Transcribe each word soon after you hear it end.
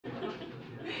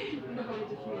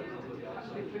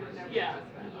Yeah.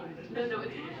 No, no,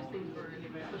 it's interesting for,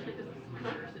 especially because it's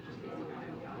smarter, so it just takes a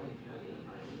while.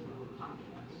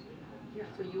 Yeah.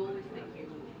 So you always think you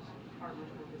are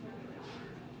much more visible than they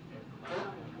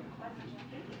are.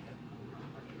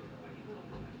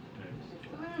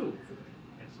 Hello.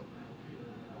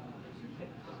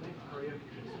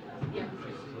 Yeah.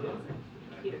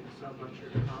 Here.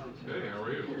 Hey, how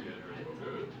are you?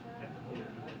 Good.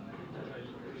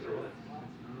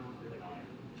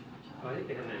 Oh, I think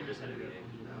they have just had a meeting.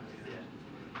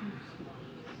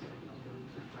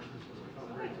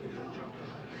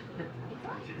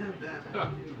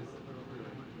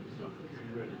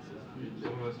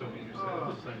 Some of us don't mean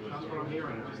That's what I'm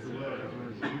hearing. Just the way.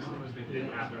 It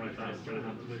didn't happen when I thought it was going to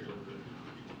happen.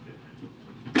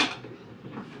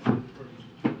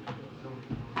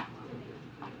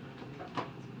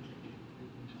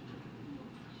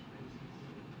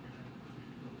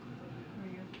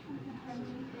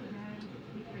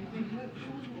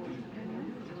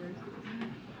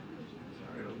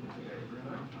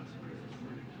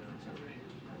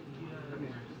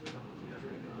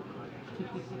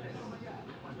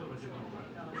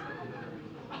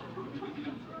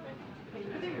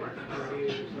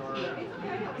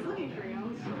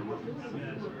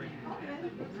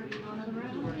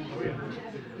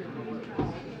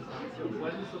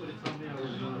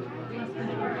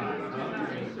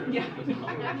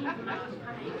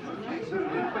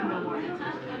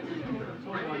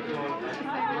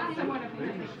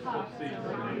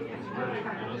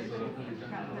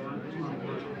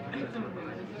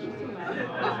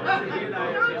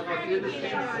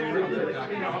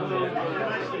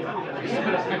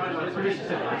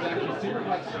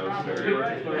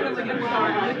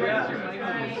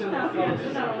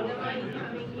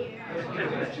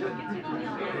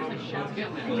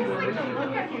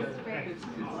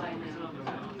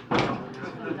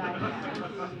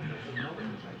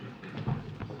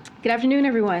 Good afternoon,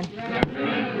 everyone.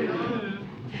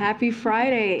 Happy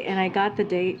Friday, and I got the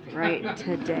date right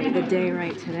today. The day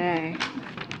right today.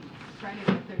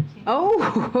 Oh,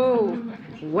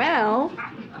 well,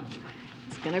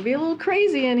 it's gonna be a little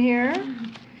crazy in here.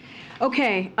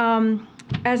 Okay,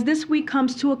 as this week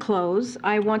comes to a close,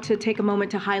 I want to take a moment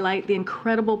to highlight the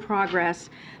incredible progress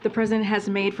the President has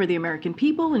made for the American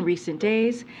people in recent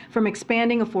days, from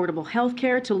expanding affordable health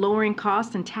care to lowering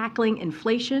costs and tackling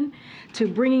inflation, to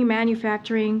bringing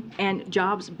manufacturing and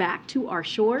jobs back to our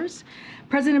shores.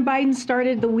 President Biden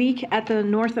started the week at the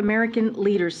North American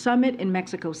Leaders Summit in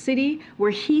Mexico City,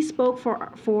 where he spoke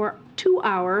for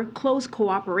 2-hour close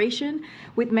cooperation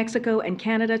with Mexico and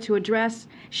Canada to address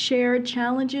shared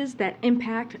challenges that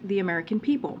impact the American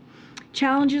people.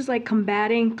 Challenges like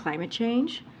combating climate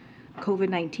change,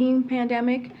 COVID-19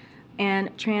 pandemic, and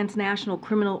transnational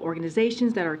criminal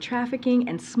organizations that are trafficking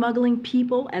and smuggling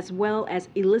people, as well as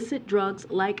illicit drugs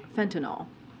like fentanyl.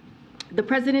 The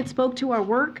President spoke to our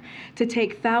work to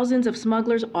take thousands of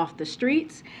smugglers off the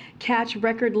streets, catch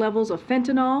record levels of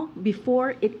fentanyl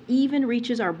before it even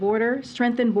reaches our border,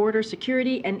 strengthen border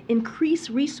security, and increase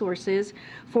resources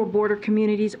for border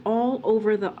communities all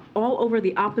over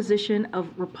the opposition of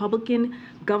Republican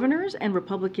governors and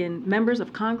Republican members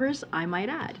of Congress, I might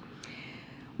add.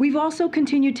 We've also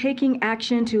continued taking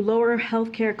action to lower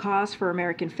health care costs for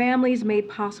American families, made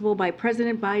possible by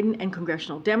President Biden and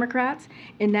congressional Democrats'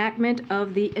 enactment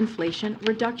of the Inflation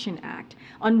Reduction Act.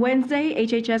 On Wednesday,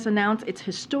 HHS announced its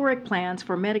historic plans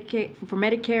for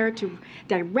Medicare to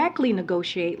directly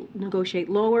negotiate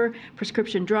lower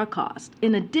prescription drug costs.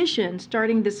 In addition,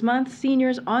 starting this month,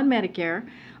 seniors on Medicare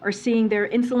are seeing their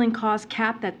insulin costs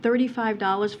capped at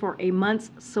 $35 for a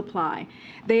month's supply.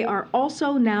 They are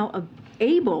also now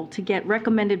able to get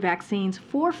recommended vaccines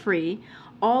for free,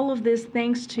 all of this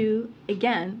thanks to,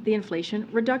 again, the Inflation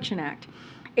Reduction Act.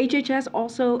 HHS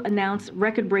also announced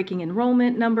record-breaking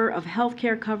enrollment number of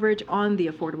healthcare coverage on the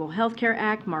Affordable Health Care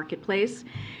Act marketplace.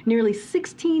 Nearly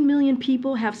 16 million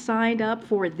people have signed up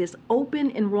for this open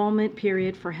enrollment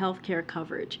period for healthcare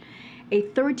coverage, a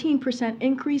 13%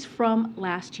 increase from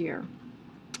last year.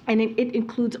 And it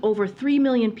includes over 3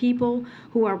 million people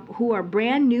who are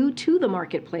brand new to the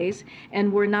marketplace,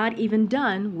 and we're not even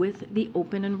done with the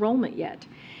open enrollment yet.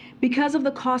 Because of the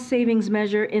cost savings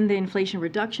measure in the Inflation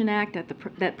Reduction Act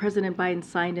that President Biden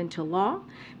signed into law,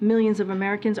 millions of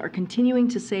Americans are continuing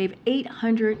to save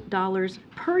 $800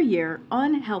 per year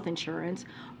on health insurance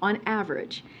on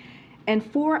average. And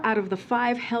 4 out of the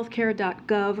 5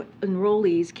 healthcare.gov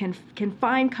enrollees can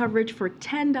find coverage for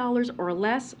 $10 or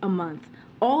less a month,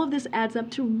 All of this adds up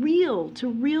to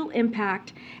real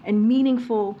impact and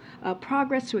meaningful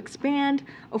progress to expand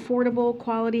affordable,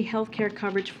 quality health care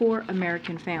coverage for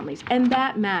American families. And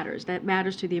that matters. That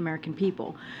matters to the American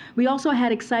people. We also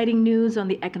had exciting news on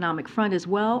the economic front as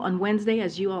well. On Wednesday,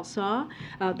 as you all saw,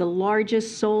 the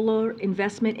largest solar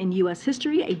investment in U.S.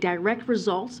 history, a direct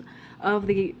result of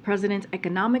the President's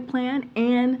economic plan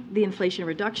and the Inflation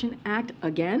Reduction Act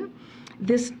again.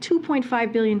 This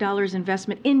 $2.5 billion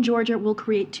investment in Georgia will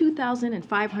create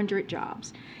 2,500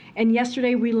 jobs. And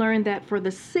yesterday we learned that for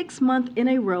the 6th month in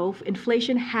a row,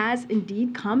 inflation has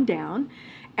indeed come down.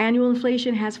 Annual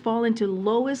inflation has fallen to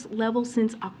lowest level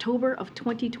since October of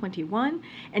 2021,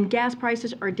 and gas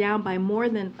prices are down by more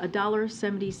than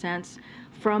 $1.70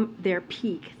 from their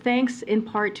peak, thanks in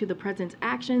part to the President's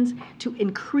actions to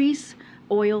increase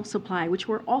oil supply, which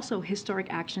were also historic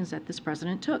actions that this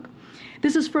president took.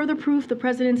 This is further proof the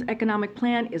president's economic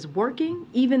plan is working.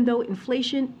 Even though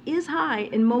inflation is high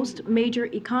in most major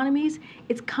economies,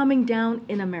 it's coming down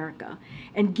in America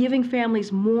and giving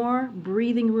families more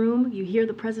breathing room. You hear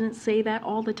the president say that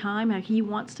all the time, how he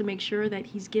wants to make sure that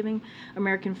he's giving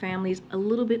American families a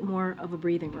little bit more of a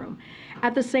breathing room.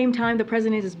 At the same time, the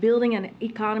president is building an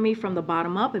economy from the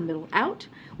bottom up and middle out,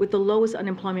 with the lowest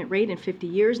unemployment rate in 50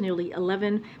 years, nearly 11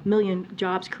 million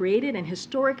jobs created, and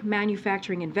historic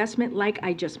manufacturing investment, like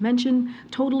I just mentioned,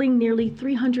 totaling nearly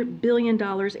 $300 billion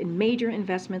in major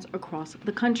investments across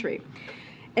the country.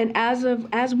 And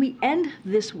as we end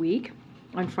this week,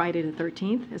 on Friday the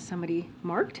 13th, as somebody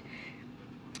marked,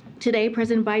 today,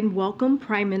 President Biden welcomed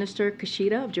Prime Minister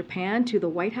Kishida of Japan to the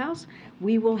White House.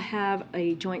 We will have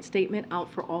a joint statement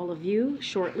out for all of you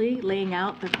shortly, laying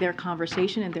out their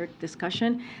conversation and their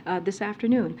discussion this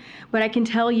afternoon. But I can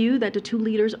tell you that the two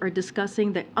leaders are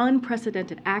discussing the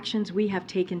unprecedented actions we have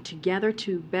taken together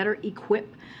to better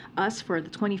equip us for the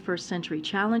 21st century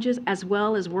challenges, as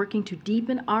well as working to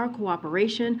deepen our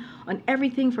cooperation on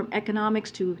everything from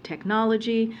economics to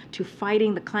technology to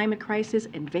fighting the climate crisis,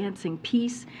 advancing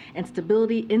peace and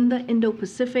stability in the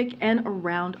Indo-Pacific and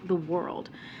around the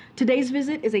world. Today's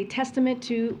visit is a testament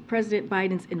to President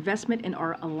Biden's investment in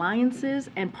our alliances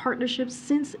and partnerships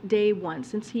since day one,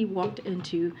 since he walked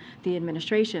into the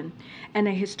administration. And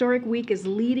a historic week is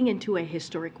leading into a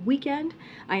historic weekend.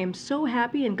 I am so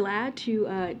happy and glad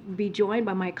to be joined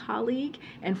by my colleague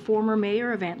and former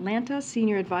mayor of Atlanta,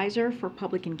 senior advisor for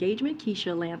public engagement,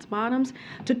 Keisha Lance Bottoms,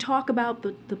 to talk about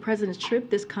the president's trip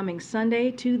this coming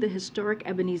Sunday to the historic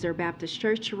Ebenezer Baptist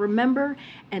Church to remember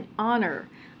and honor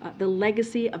the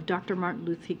legacy of Dr. Martin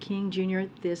Luther King Jr.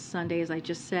 this Sunday, as I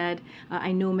just said.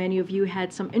 I know many of you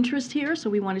had some interest here,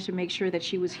 so we wanted to make sure that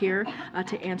she was here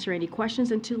to answer any questions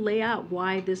and to lay out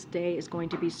why this day is going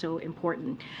to be so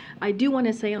important. I do want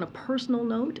to say on a personal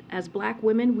note, as Black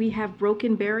women, we have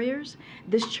broken barriers.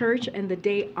 This church and the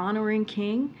day honoring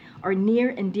King are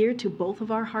near and dear to both of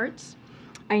our hearts.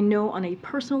 I know on a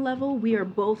personal level, we are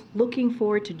both looking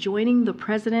forward to joining the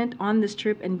president on this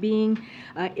trip and being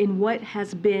in what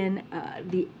has been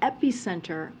the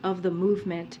epicenter of the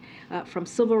movement from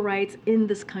civil rights in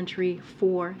this country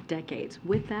for decades.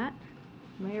 With that,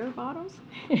 Mayor Bottoms.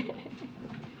 Okay,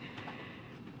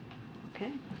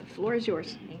 the floor is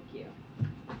yours. Thank you.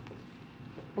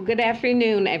 Well, good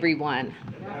afternoon, everyone.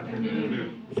 Good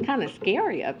afternoon. It's kind of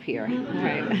scary up here.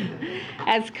 Right.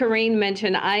 As Karine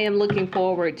mentioned, I am looking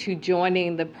forward to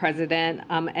joining the president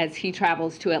as he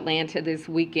travels to Atlanta this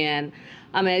weekend.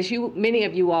 As many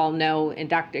of you all know, in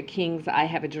Dr. King's I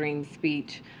Have a Dream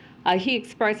speech, he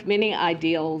expressed many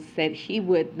ideals that he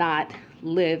would not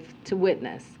live to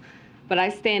witness. But I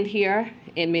stand here,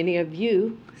 and many of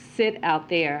you sit out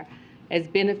there as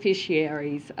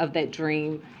beneficiaries of that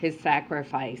dream, his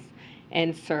sacrifice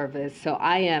and service. So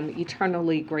I am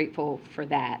eternally grateful for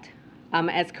that.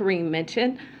 As Karine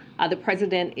mentioned, the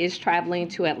president is traveling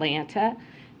to Atlanta.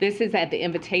 This is at the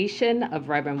invitation of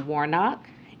Reverend Warnock,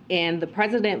 and the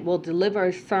president will deliver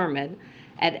a sermon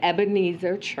at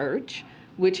Ebenezer Church,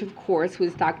 which of course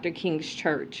was Dr. King's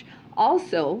church.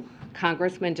 Also,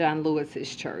 Congressman John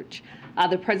Lewis's church.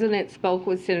 The president spoke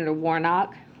with Senator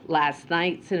Warnock last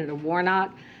night. Senator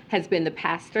Warnock has been the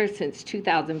pastor since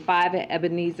 2005 at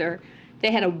Ebenezer.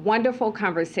 They had a wonderful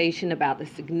conversation about the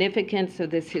significance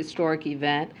of this historic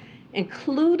event,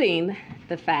 including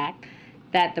the fact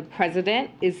that the president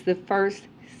is the first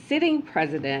sitting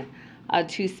president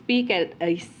to speak at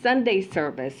a Sunday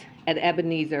service at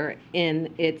Ebenezer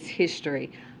in its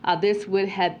history. This would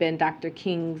have been Dr.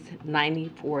 King's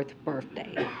 94th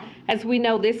birthday. As we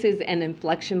know, this is an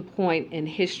inflection point in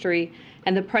history,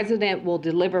 and the president will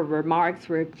deliver remarks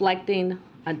reflecting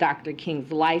on Dr.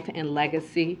 King's life and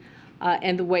legacy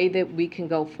and the way that we can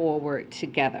go forward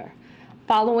together.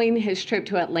 Following his trip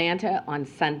to Atlanta on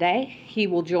Sunday, he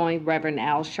will join Reverend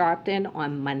Al Sharpton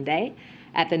on Monday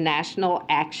at the National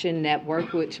Action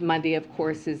Network, which Monday, of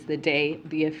course, is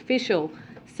the official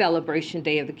celebration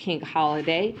day of the King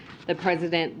holiday. The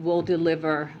president will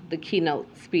deliver the keynote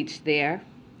speech there.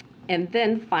 And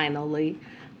then finally,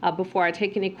 before I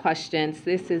take any questions,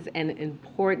 this is an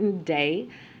important day.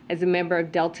 As a member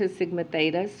of Delta Sigma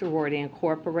Theta Sorority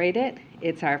Incorporated,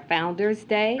 it's our Founders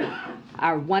Day,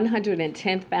 our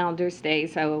 110th Founders Day.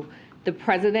 So the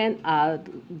president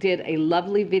did a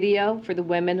lovely video for the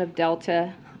women of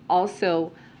Delta.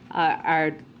 Also,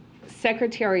 our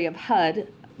Secretary of HUD,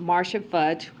 Marcia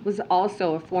Fudge, was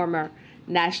also a former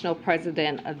national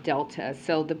president of Delta.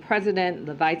 So the president and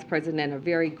the vice president are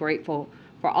very grateful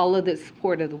for all of the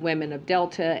support of the women of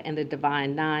Delta and the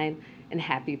Divine Nine, and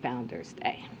happy Founders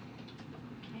Day.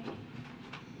 Okay.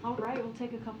 All right, we'll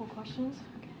take a couple questions.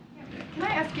 Can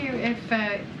I ask you if,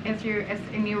 as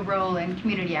in your role in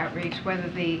community outreach, whether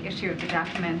the issue of the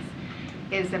documents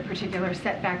is a particular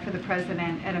setback for the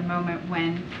president at a moment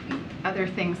when other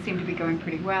things seem to be going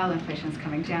pretty well, inflation's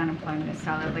coming down, employment is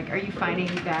solid. Like, are you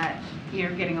finding that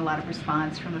you're getting a lot of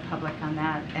response from the public on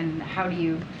that, and how do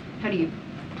you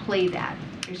play that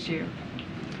issue?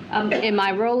 In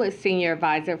my role as Senior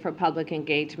Advisor for Public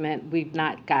Engagement, we've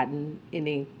not gotten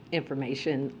any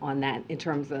information on that in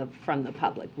terms of from the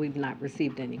public. We've not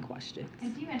received any questions.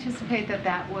 And do you anticipate that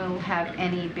that will have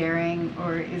any bearing,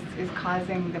 or is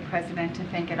causing the president to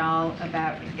think at all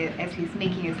about, as he's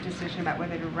making his decision about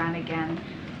whether to run again,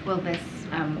 will this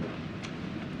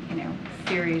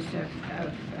series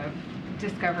of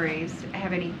discoveries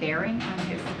have any bearing on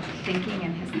his thinking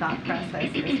and his thought process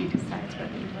as he decides whether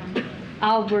to run?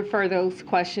 I'll refer those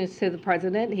questions to the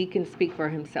president. He can speak for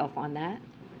himself on that.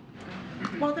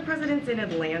 While the president's in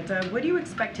Atlanta, what do you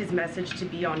expect his message to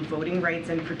be on voting rights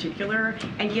in particular?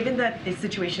 And given that the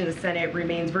situation in the Senate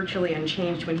remains virtually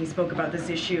unchanged when he spoke about this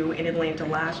issue in Atlanta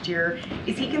last year,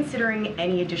 is he considering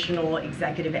any additional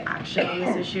executive action on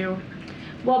this issue?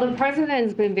 Well, the president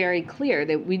has been very clear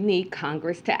that we need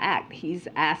Congress to act. He's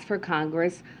asked for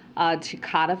Congress to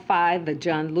codify the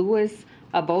John Lewis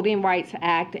Voting Rights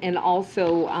Act, and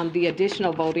also the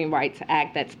additional Voting Rights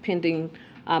Act that's pending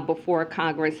before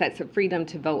Congress. That's the Freedom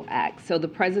to Vote Act. So the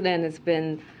president has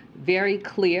been very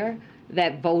clear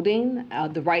that voting,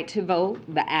 the right to vote,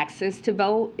 the access to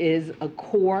vote is a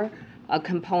core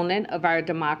component of our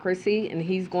democracy, and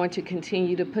he's going to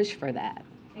continue to push for that.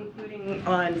 Including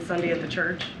on Sunday at the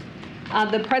church?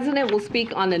 The president will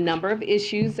speak on a number of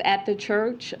issues at the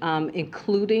church,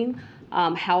 including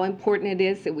how important it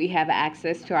is that we have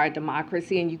access to our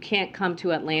democracy, and you can't come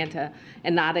to Atlanta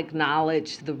and not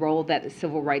acknowledge the role that the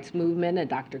civil rights movement and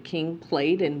Dr. King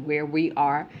played and where we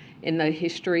are in the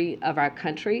history of our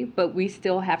country, but we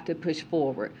still have to push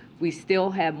forward. We still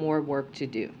have more work to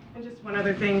do. And just one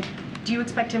other thing, do you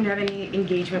expect him to have any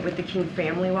engagement with the King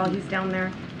family while he's down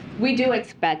there? We do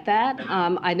expect that.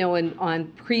 I know on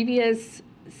previous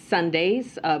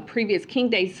Sundays, previous King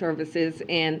Day services,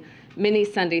 and many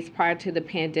Sundays prior to the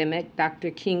pandemic,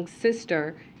 Dr. King's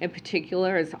sister in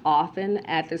particular is often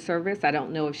at the service. I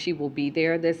don't know if she will be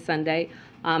there this Sunday.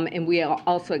 And we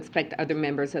also expect other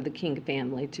members of the King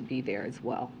family to be there as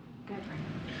well.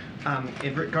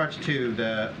 In regards to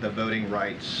the voting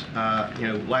rights,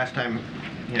 last time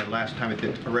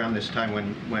around this time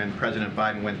when President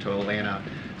Biden went to Atlanta,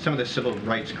 some of the civil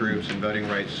rights groups and voting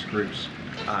rights groups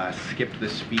skipped the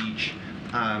speech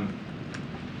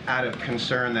out of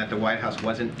concern that the White House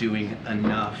wasn't doing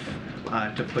enough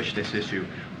to push this issue.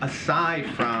 Aside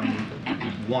from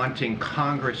wanting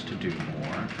Congress to do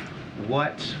more,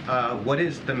 what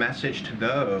is the message to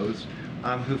those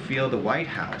who feel the White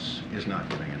House is not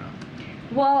doing enough?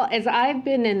 Well, as I've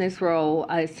been in this role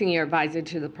as senior advisor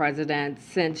to the president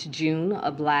since June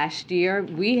of last year,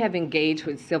 we have engaged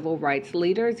with civil rights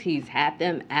leaders. He's had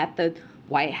them at the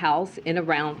White House in a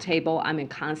roundtable. I'm in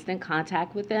constant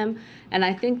contact with them. And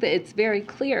I think that it's very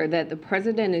clear that the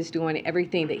president is doing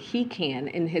everything that he can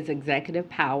in his executive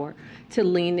power to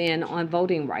lean in on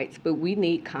voting rights. But we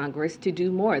need Congress to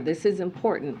do more. This is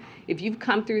important. If you've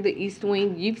come through the East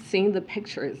Wing, you've seen the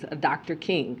pictures of Dr.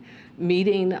 King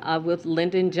meeting with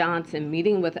Lyndon Johnson,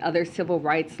 meeting with other civil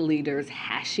rights leaders,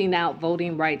 hashing out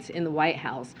voting rights in the White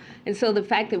House. And so the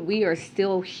fact that we are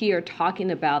still here talking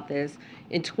about this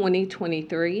in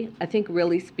 2023, I think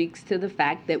really speaks to the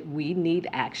fact that we need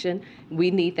action. We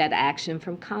need that action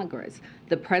from Congress.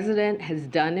 The president has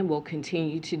done and will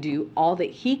continue to do all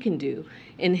that he can do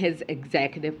in his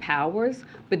executive powers,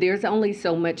 but there's only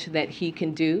so much that he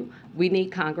can do. We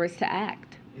need Congress to act.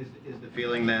 Is the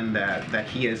feeling then that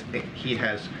he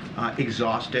has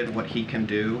exhausted what he can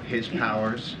do, his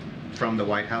powers from the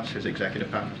White House, his executive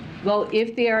powers? Well,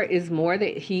 if there is more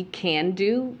that he can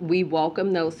do, we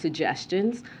welcome those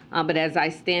suggestions. But as I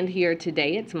stand here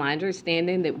today, it's my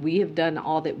understanding that we have done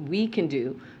all that we can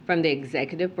do from the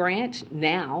executive branch.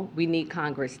 Now we need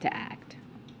Congress to act.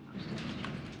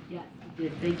 Yes,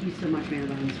 thank you so much, Mayor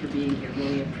Holmes, for being here.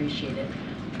 Really appreciate it.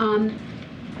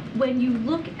 When you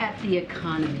look at the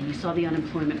economy, you saw the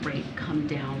unemployment rate come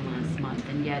down last month,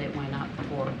 and yet it went up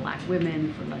for Black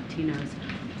women, for Latinos.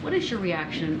 What is your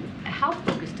reaction? How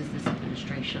focused is this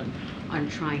administration on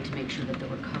trying to make sure that the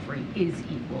recovery is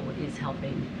equal, is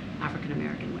helping African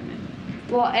American women?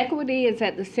 Well, equity is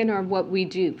at the center of what we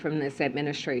do from this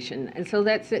administration, and so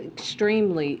that's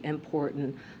extremely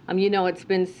important. You know, it's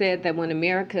been said that when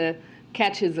America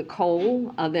catches a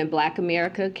cold, then Black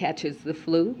America catches the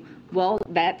flu. Well,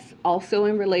 that's also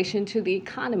in relation to the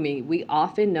economy. We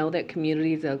often know that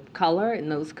communities of color and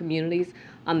those communities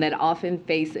that often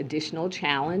face additional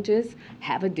challenges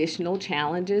have additional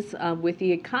challenges with the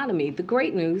economy. The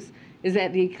great news is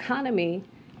that the economy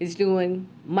is doing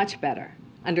much better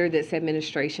under this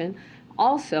administration.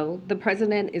 Also, the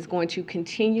president is going to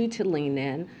continue to lean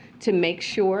in to make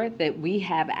sure that we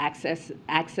have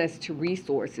access to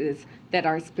resources that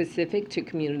are specific to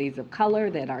communities of color,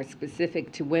 that are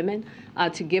specific to women,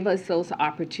 to give us those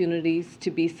opportunities to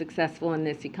be successful in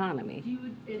this economy. Do you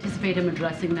anticipate him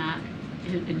addressing that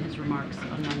in his remarks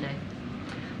on Monday?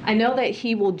 I know that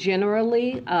he will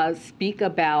generally speak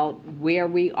about where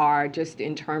we are just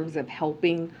in terms of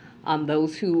helping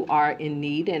those who are in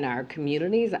need in our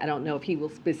communities. I don't know if he will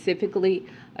specifically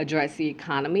address the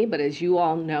economy, but as you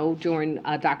all know, during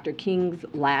Dr. King's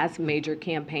last major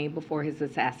campaign before his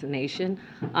assassination,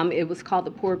 it was called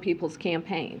the Poor People's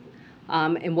Campaign.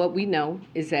 And what we know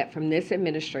is that from this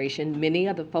administration, many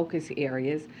of the focus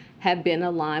areas have been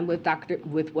aligned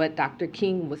with what Dr.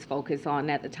 King was focused on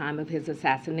at the time of his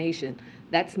assassination.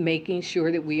 That's making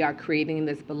sure that we are creating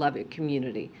this beloved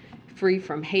community, free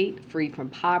from hate, free from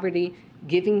poverty,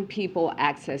 giving people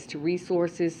access to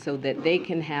resources so that they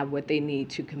can have what they need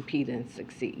to compete and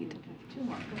succeed.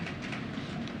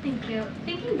 Thank you.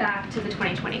 Thinking back to the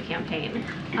 2020 campaign,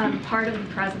 part of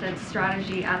the president's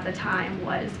strategy at the time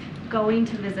was going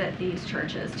to visit these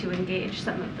churches to engage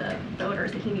some of the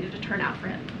voters that he needed to turn out for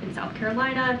him. In South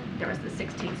Carolina, there was the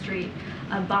 16th Street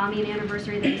bombing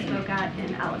anniversary that he spoke at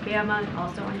in Alabama,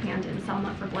 also on hand in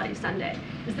Selma for Bloody Sunday.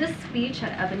 Is this speech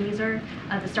at Ebenezer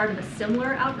the start of a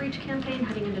similar outreach campaign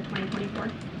heading into 2024?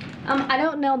 I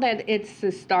don't know that it's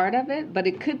the start of it, but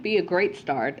it could be a great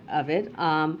start of it.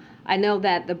 I know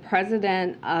that the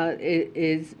president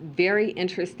is very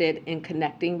interested in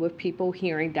connecting with people,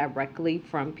 hearing directly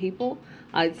from people.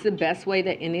 It's the best way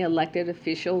that any elected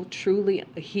official truly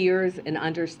hears and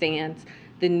understands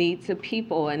the needs of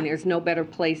people, and there's no better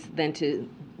place than to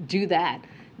do that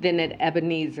than at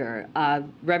Ebenezer.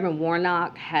 Reverend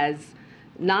Warnock has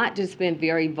not just been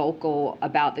very vocal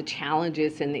about the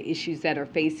challenges and the issues that are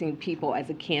facing people as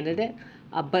a candidate,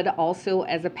 but also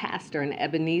as a pastor. And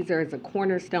Ebenezer is a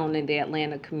cornerstone in the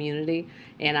Atlanta community,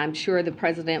 and I'm sure the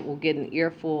president will get an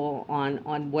earful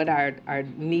on what our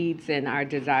needs and our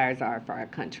desires are for our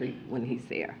country when he's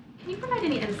there. Can you provide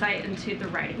any insight into the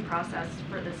writing process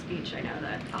for this speech? I know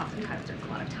that oftentimes there's a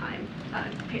lot of time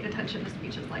paid attention to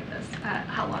speeches like this.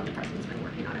 How long the president's been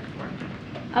working on it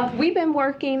for? We've been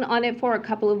working on it for a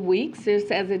couple of weeks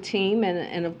just as a team,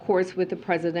 and of course with the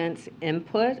president's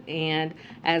input. And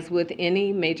as with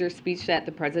any major speech that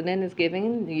the president is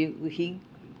giving, he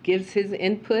gives his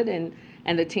input and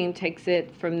the team takes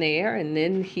it from there, and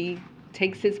then he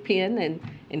takes his pen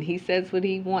and he says what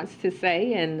he wants to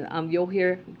say, and you'll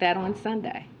hear that on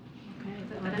Sunday. Okay,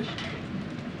 is it finished?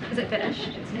 Is it finished?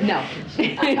 No.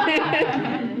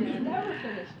 Never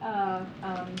finished.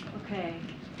 Okay.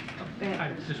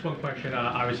 Just one question.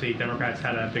 Obviously, Democrats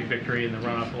had a big victory in the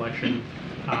runoff election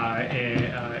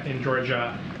in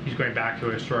Georgia. He's going back to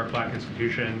a historic Black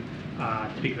institution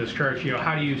to speak of this church. You know,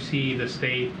 how do you see the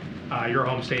state, your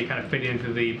home state, kind of fit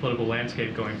into the political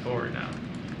landscape going forward now?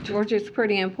 Georgia's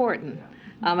pretty important.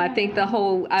 I think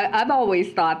I've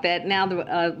always thought that. Now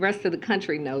the rest of the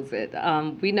country knows it.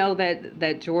 We know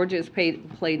that Georgia's played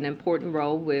an important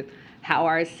role with how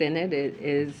our Senate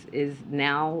is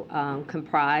now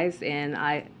comprised, and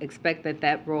I expect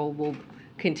that role will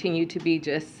continue to be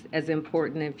just as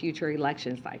important in future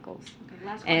election cycles.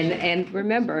 Okay, and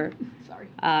remember, sorry,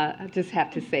 I just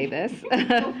have to say this.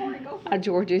 Go for it.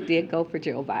 Georgia did go for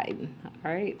Joe Biden.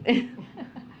 All right.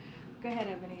 Go ahead,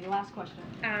 Ebony, last question.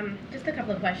 Just a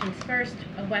couple of questions. First,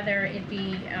 whether it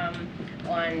be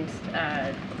on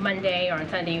Monday or on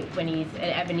Sunday when he's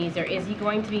at Ebenezer, is he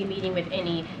going to be meeting with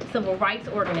any civil rights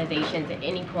organizations at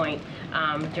any point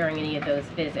during any of those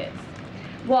visits?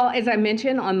 Well, as I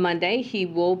mentioned, on Monday, he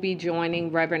will be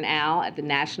joining Reverend Al at the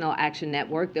National Action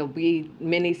Network. There'll be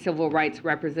many civil rights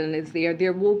representatives there.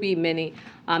 There will be many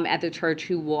at the church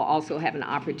who will also have an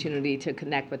opportunity to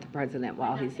connect with the president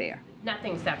while he's there.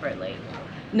 Nothing separately?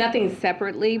 Nothing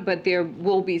separately, but there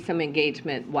will be some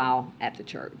engagement while at the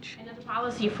church. And at the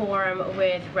policy forum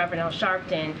with Reverend Al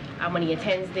Sharpton, when he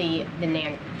attends the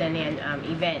NAN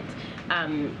event,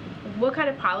 what kind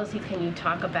of policies can you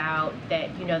talk about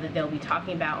that you know that they'll be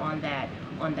talking about on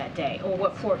that day? Or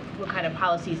what kind of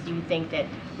policies do you think that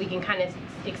we can kind of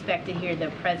expect to hear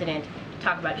the president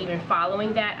talk about even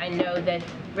following that? I know that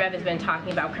Rev has been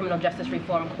talking about criminal justice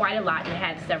reform quite a lot and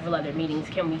had several other meetings.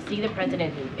 Can we see the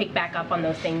president pick back up on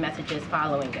those same messages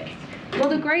following this? Well,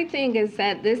 the great thing is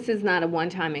that this is not a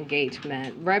one-time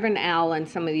engagement. Reverend Al and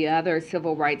some of the other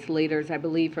civil rights leaders, I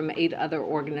believe from 8 other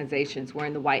organizations, were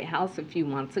in the White House a few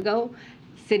months ago,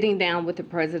 sitting down with the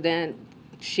president,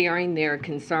 sharing their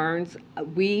concerns.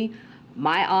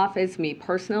 My office, me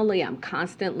personally, I'm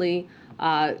constantly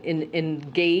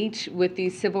engaged with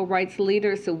these civil rights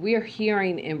leaders, so we're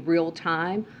hearing in real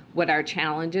time what our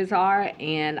challenges are,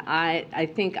 and I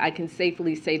think I can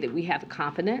safely say that we have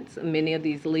confidence in many of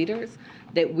these leaders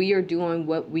that we are doing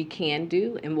what we can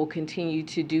do and will continue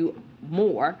to do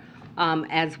more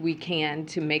as we can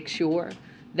to make sure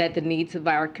that the needs of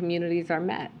our communities are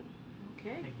met.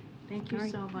 Okay. Thank you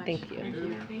so much. Thank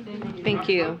you. Thank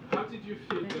you. How did you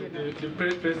feel that the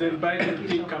President Biden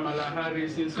picked Kamala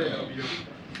Harris instead of you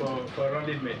for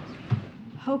running mate?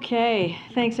 Okay,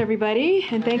 thanks everybody,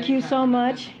 and thank you so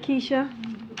much, Keisha.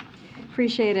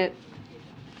 Appreciate it.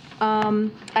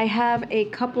 I have a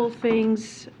couple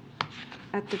things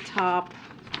at the top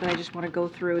that I just want to go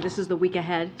through. This is the week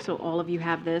ahead, so all of you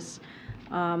have this.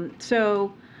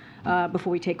 Before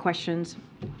we take questions.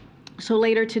 So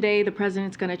later today, the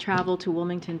president's going to travel to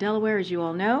Wilmington, Delaware, as you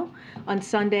all know. On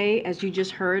Sunday, as you just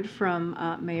heard from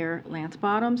Mayor Lance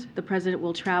Bottoms, the president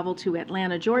will travel to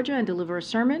Atlanta, Georgia, and deliver a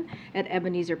sermon at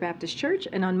Ebenezer Baptist Church.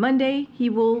 And on Monday, he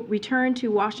will return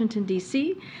to Washington,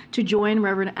 D.C. to join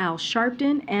Reverend Al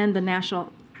Sharpton and the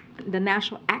National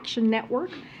Action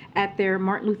Network at their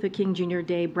Martin Luther King Jr.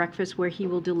 Day breakfast, where he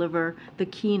will deliver the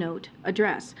keynote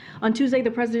address. On Tuesday,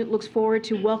 the president looks forward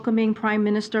to welcoming Prime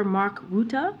Minister Mark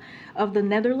Rutte of the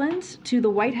Netherlands to the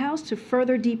White House to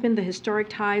further deepen the historic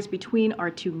ties between our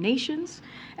two nations.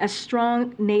 As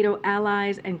strong NATO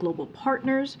allies and global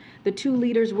partners, the two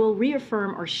leaders will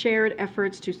reaffirm our shared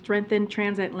efforts to strengthen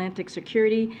transatlantic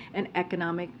security and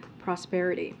economic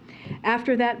prosperity.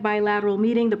 After that bilateral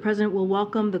meeting, the president will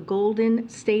welcome the Golden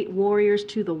State Warriors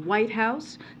to the White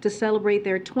House to celebrate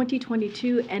their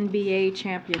 2022 NBA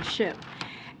championship.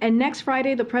 And next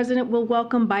Friday, the president will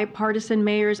welcome bipartisan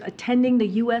mayors attending the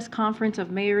U.S. Conference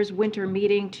of Mayors winter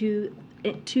meeting to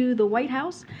the White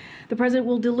House. The president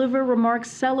will deliver remarks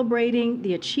celebrating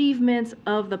the achievements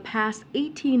of the past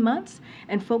 18 months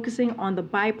and focusing on the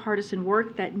bipartisan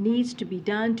work that needs to be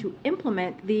done to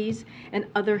implement these and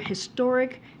other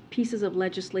historic pieces of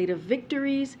legislative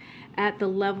victories at the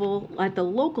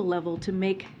local level to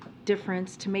make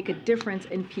a difference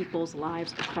in people's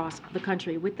lives across the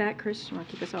country. With that, Chris, you want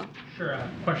to kick us off? Sure.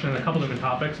 Question on a couple different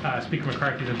topics. Speaker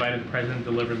McCarthy has invited the president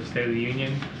to deliver the State of the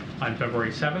Union on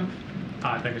February 7th.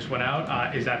 That just went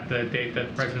out. Is that the date that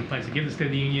the president plans to give the State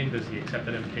of the Union? Does he accept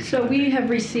that invitation? So we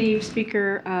have received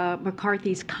Speaker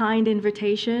McCarthy's kind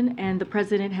invitation, and the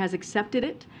president has accepted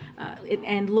it,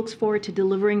 and looks forward to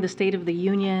delivering the State of the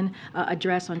Union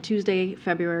address on Tuesday,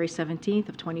 February 17th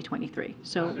of 2023.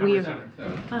 So we have.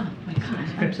 Oh my God!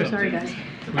 I'm so sorry, guys.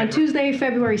 On Tuesday,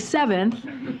 February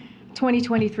 7th.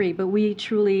 2023, but we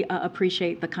truly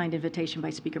appreciate the kind invitation by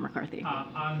Speaker McCarthy.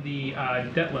 On the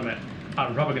debt limit,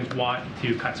 Republicans want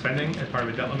to cut spending as part of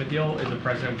a debt limit deal. Is the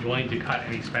president willing to cut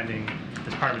any spending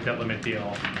as part of a debt limit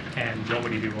deal, and what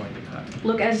would he be willing to cut?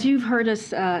 Look, as you've heard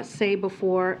us say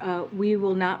before, we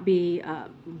will not be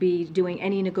doing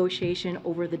any negotiation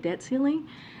over the debt ceiling.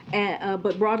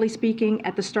 But broadly speaking,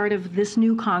 at the start of this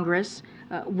new Congress,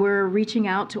 We're reaching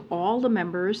out to all the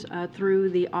members through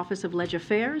the Office of Leg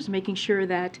Affairs, making sure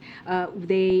that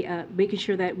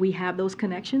we have those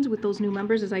connections with those new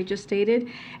members, as I just stated.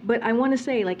 But I want to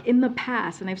say, like in the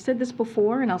past, and I've said this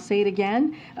before, and I'll say it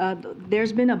again,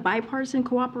 there's been a bipartisan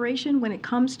cooperation when it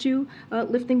comes to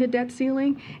lifting the debt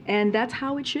ceiling, and that's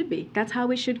how it should be. That's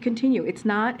how it should continue. It's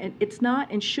not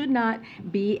and should not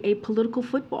be a political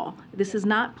football. This is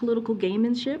not political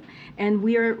gamemanship, and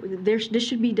this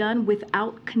should be done without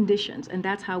conditions, and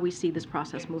that's how we see this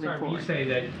process moving Sorry, forward. when you say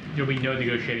that there'll be no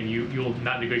negotiating, you'll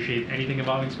not negotiate anything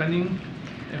involving spending?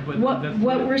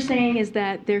 What we're saying is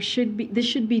that this should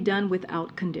be done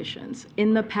without conditions.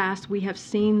 In the past, we have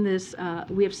seen this.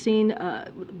 We have seen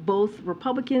both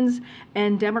Republicans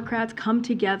and Democrats come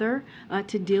together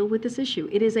to deal with this issue.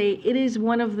 It is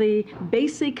one of the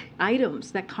basic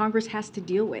items that Congress has to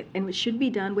deal with, and it should be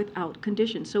done without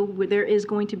conditions. So there's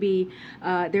going to be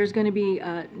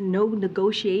no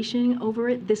negotiation over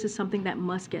it. This is something that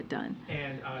must get done.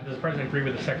 And does the President agree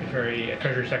with the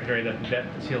Treasury Secretary that the debt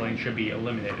ceiling should be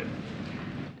eliminated?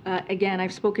 Again,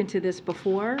 I've spoken to this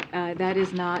before. That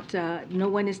is not, no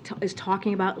one is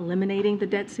talking about eliminating the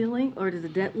debt ceiling or the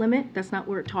debt limit. That's not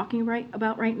what we're talking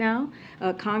about right now.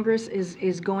 Congress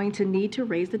is going to need to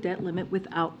raise the debt limit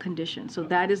without conditions. So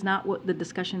that is not what the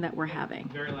discussion that we're having.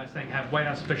 Very last thing, have White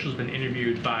House officials been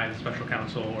interviewed by the special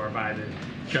counsel or by the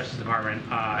Justice Department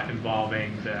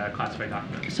involving the classified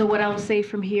documents? So what I will say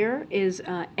from here is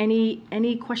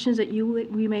any questions that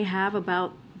we may have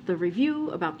about the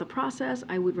review, about the process,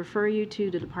 I would refer you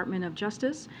to the Department of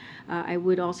Justice. I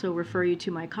would also refer you to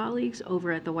my colleagues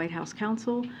over at the White House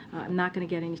Counsel. I'm not going to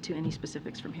get into any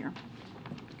specifics from here.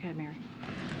 Go ahead, Mary.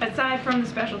 Aside from the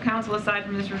special counsel, aside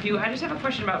from this review, I just have a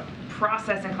question about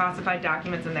processing classified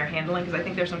documents and their handling, because I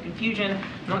think there's some confusion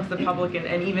amongst the public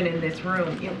and even in this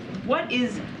room. What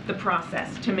is the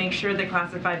process to make sure that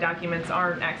classified documents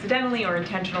aren't accidentally or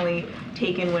intentionally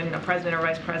taken when a president or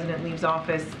vice president leaves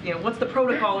office? What's the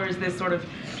protocol, or is this sort of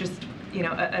just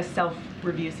a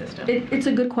self-review system? It's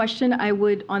a good question. I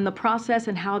would, on the process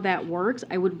and how that works,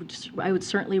 I would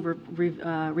certainly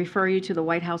refer you to the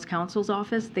White House Counsel's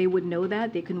office. They would know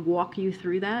that. They can walk you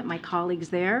through that. My colleagues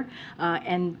there,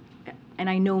 and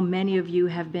I know many of you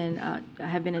have been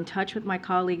in touch with my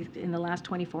colleagues in the last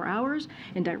 24 hours,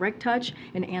 in direct touch,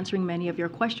 and answering many of your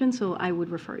questions. So I would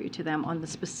refer you to them on the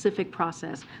specific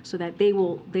process, so that they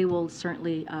will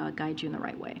certainly guide you in the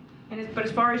right way. But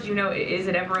as far as you know, is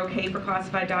it ever okay for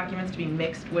classified documents to be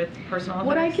mixed with personal evidence?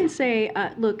 What I can say,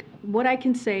 look, what I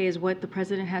can say is what the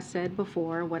President has said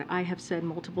before, what I have said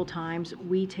multiple times.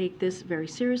 We take this very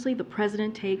seriously. The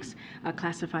President takes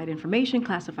classified information,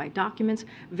 classified documents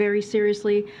very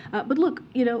seriously. But look,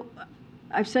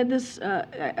 I've said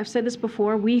this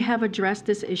before. We have addressed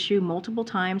this issue multiple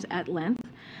times at length.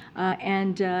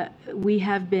 And we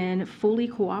have been fully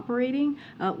cooperating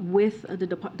with the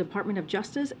Department of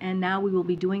Justice, and now we will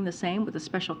be doing the same with the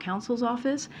Special Counsel's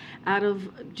Office,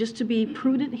 just to be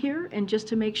prudent here and just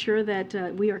to make sure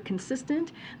that we are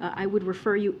consistent. I would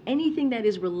refer you anything that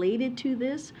is related to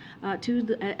this,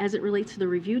 as it relates to the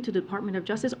review, to the Department of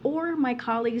Justice or my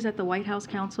colleagues at the White House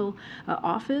Counsel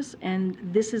Office. And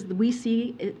we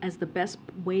see it as the best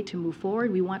way to move forward.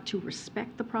 We want to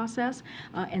respect the process,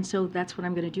 and so that's what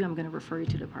I'm going to do. I'm going to refer you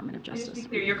to the Department of Justice. Just to be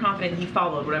clear, you're confident he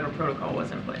followed whatever protocol was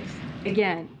in place?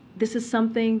 Again, this is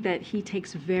something that he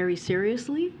takes very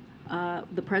seriously.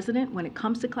 The President, when it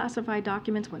comes to classified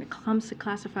documents, when it comes to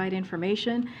classified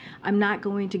information. I'm not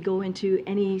going to go into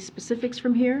any specifics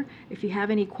from here. If you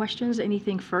have any questions,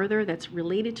 anything further that's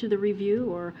related to the review,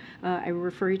 or I will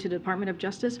refer you to the Department of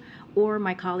Justice or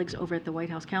my colleagues over at the White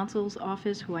House Counsel's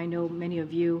Office, who I know many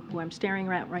of you who I'm staring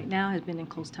at right now has been in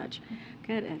close touch.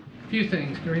 Go ahead, Ed. A few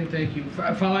things, Karine, thank you.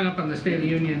 Following up on the State of the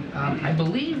Union, I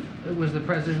believe it was the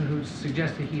President who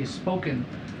suggested he has spoken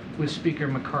with Speaker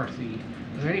McCarthy.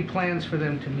 Are there any plans for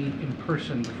them to meet in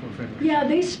person before February? Yeah,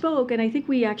 they spoke, and I think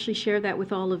we actually shared that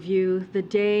with all of you. The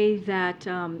day that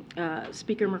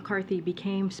Speaker McCarthy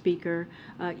became Speaker,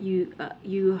 you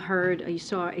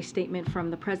saw a statement from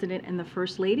the President and the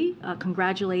First Lady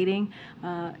congratulating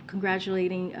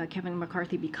Kevin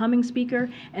McCarthy becoming Speaker.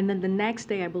 And then the next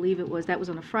day, I believe that was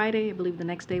on a Friday. I believe the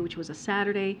next day, which was a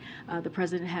Saturday, the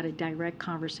President had a direct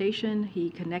conversation.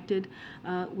 He connected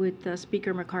with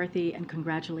Speaker McCarthy and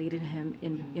congratulated him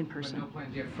in person. But no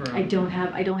plans yet for, I don't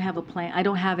have a plan. I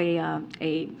don't have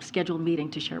a scheduled meeting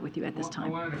to share with you at this time. I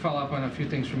wanted to follow up on a few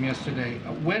things from yesterday.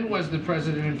 When was the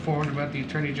President informed about the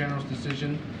Attorney General's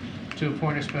decision to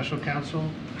appoint a special counsel?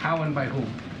 How and by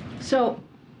whom? So,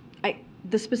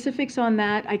 the specifics on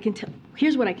that,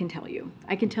 here's what I can tell you.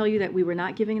 I can tell you that we were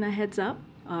not giving a heads up.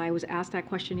 I was asked that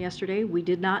question yesterday. We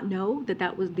did not know that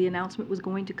the announcement was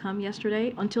going to come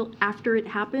yesterday until after it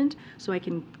happened, so I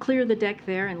can clear the deck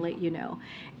there and let you know.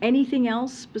 Anything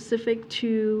else specific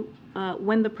to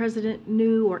when the president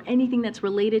knew or anything that's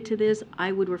related to this,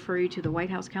 I would refer you to the White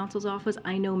House counsel's office.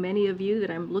 I know many of you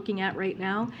that I'm looking at right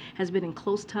now has been in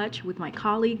close touch with my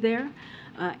colleague there,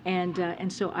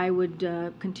 and so I would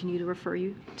continue to refer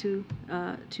you to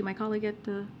my colleague at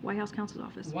the White House counsel's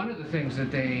office. One of the things that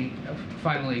they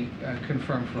finally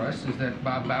confirmed for us is that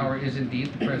Bob Bauer is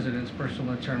indeed the president's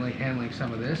personal attorney handling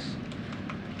some of this.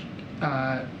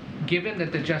 Given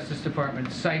that the Justice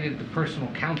Department cited the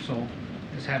personal counsel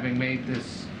as having made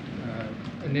this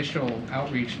initial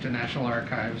outreach to National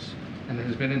Archives and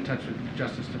has been in touch with the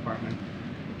Justice Department,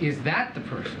 is that the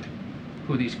person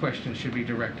who these questions should be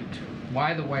directed to?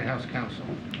 Why the White House counsel?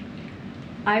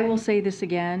 I will say this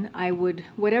again.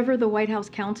 Whatever the White House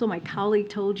counsel, my colleague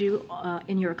told you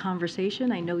in your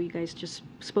conversation, I know you guys just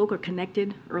spoke or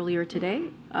connected earlier today,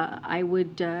 I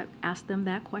would ask them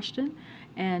that question.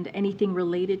 And anything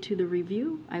related to the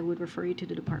review, I would refer you to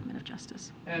the Department of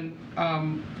Justice. And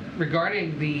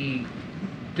regarding the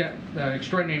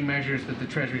extraordinary measures that the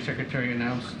Treasury Secretary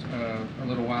announced a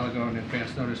little while ago in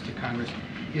advance notice to Congress,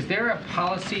 is there a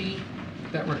policy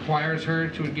that requires her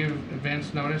to give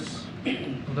advance notice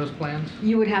of those plans?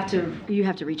 You have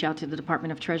to reach out to the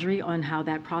Department of Treasury on how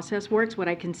that process works. What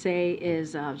I can say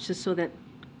is just so that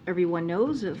everyone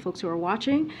knows, folks who are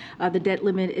watching, the debt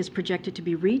limit is projected to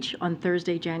be reached on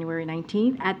Thursday, January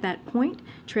 19th. At that point,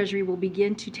 Treasury will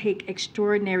begin to take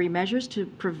extraordinary measures to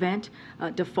prevent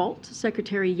default.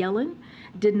 Secretary Yellen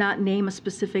did not name a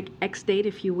specific X date,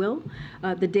 if you will.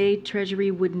 The day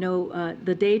Treasury would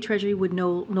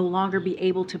no longer be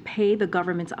able to pay the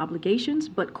government's obligations,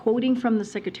 but quoting from the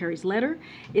Secretary's letter,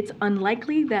 it's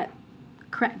unlikely that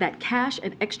cash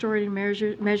and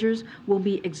extraordinary measures will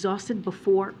be exhausted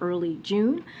before early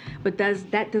June. But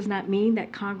that does not mean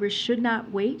that Congress should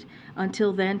not wait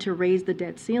until then to raise the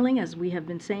debt ceiling, as we have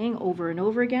been saying over and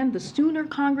over again. The sooner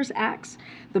Congress acts,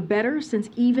 the better, since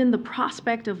even the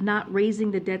prospect of not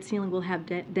raising the debt ceiling will have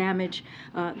damage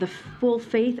the full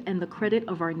faith and the credit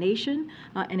of our nation.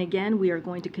 And again, we are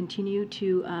going to continue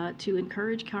to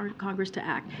encourage Congress to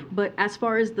act. But as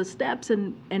far as the steps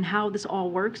and how this all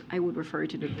works, I would refer you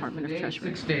to the Department of Treasury.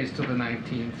 6 days till the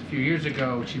 19th. A few years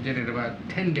ago, she did it about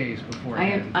 10 days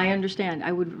beforehand. I understand.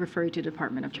 I would refer you to the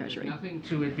Department of Treasury. There's nothing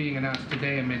to it being announced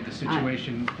today amid the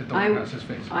situation that the White House is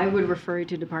facing. I would refer you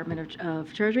to Department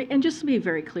of Treasury. And just to be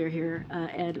very clear here,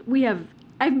 Ed,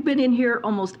 I've been in here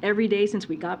almost every day since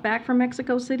we got back from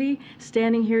Mexico City,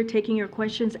 standing here taking your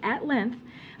questions at length,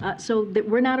 so that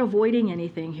we're not avoiding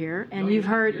anything here. And you've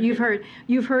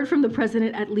heard from the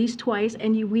president at least twice,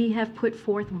 and we have put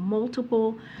forth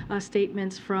multiple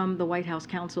statements from the White House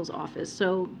counsel's office.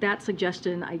 So that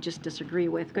suggestion I just disagree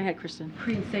with. Go ahead, Kristen.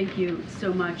 Karine, thank you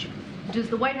so much. Does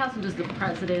the White House and does the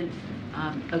president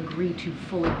agree to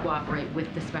fully cooperate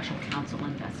with the special counsel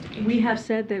investigation? We have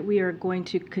said that we are going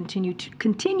to continue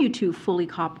to fully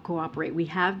cooperate. We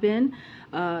have been.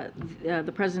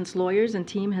 The president's lawyers and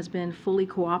team has been fully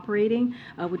cooperating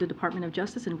with the Department of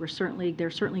Justice, and they're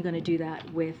certainly going to do that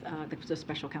with the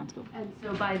special counsel. And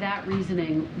so, by that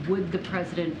reasoning, would the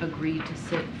president agree to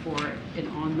sit for an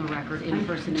on-the-record,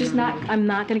 in-person interview? I'm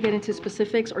not going to get into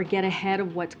specifics or get ahead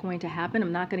of what's going to happen.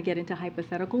 I'm not going to get into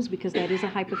hypotheticals because that is a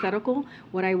hypothetical.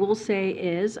 What I will say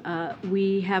is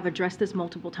we have addressed this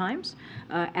multiple times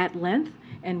at length,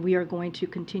 and we are going to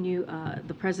continue.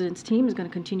 The president's team is going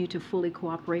to continue to fully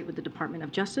cooperate with the Department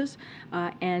of Justice,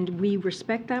 and we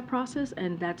respect that process,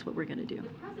 and that's what we're going to do. The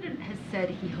president has said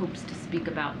he hopes to speak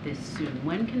about this soon.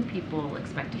 When can people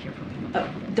expect to hear from him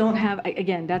about this? Don't have,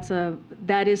 again,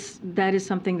 that is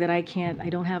something that I can't. I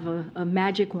don't have a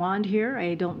magic wand here.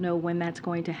 I don't know when that's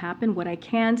going to happen. What I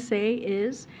can say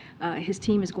is his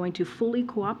team is going to fully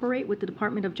cooperate with the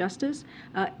Department of Justice.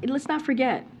 Let's not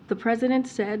forget, the president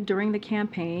said during the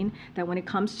campaign that when it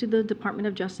comes to the Department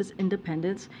of Justice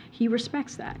independence, he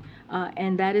respects that.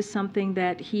 And that is something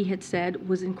that he had said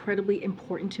was incredibly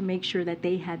important to make sure that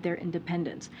they had their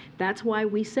independence. That's why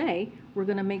we say we're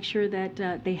going to make sure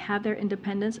that they have their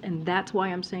independence, and that's why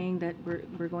I'm saying that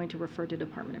we're going to refer to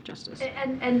Department of Justice.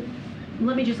 And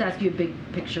let me just ask you a big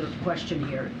picture question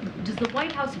here. Does the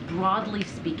White House, broadly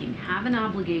speaking, have an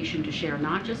obligation to share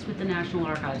not just with the National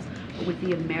Archives, but with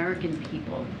the American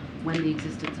people when the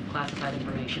existence of classified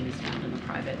information is found in a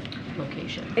private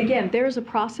location? Again, there is a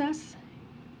process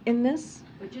in this.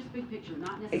 But just big picture,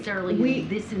 not necessarily in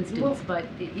this instance, but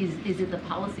is it the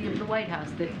policy of the White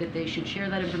House that they should share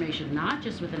that information not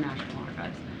just with the National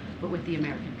Archives, but with the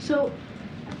Americans? So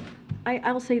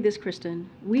I'll say this, Kristen.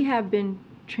 We have been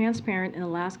transparent in the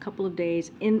last couple of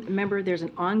days. Remember, there's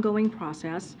an ongoing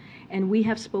process, and we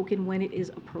have spoken when it is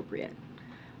appropriate.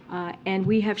 And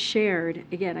we have shared,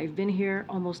 again, I've been here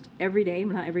almost every day,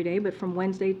 not every day, but from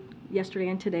Wednesday, yesterday,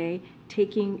 and today,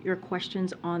 taking your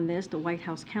questions on this. The White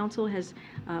House counsel has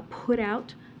put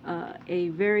out a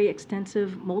very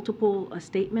extensive, multiple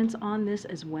statements on this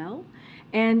as well.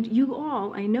 And you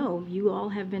all, I know, you all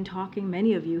have been talking,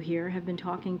 many of you here have been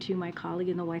talking to my colleague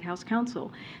in the White House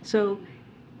counsel. So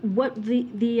what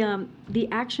the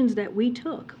actions that we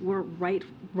took were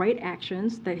right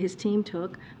actions that his team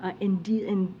took in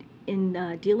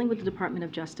dealing with the Department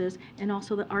of Justice and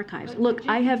also the archives. Look,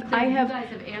 I have. You guys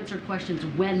have answered questions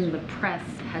when the press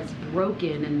has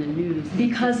broken in the news.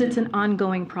 Because it's an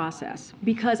ongoing process.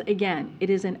 Because, again, it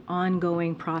is an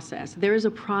ongoing process. There is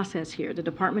a process here. The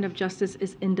Department of Justice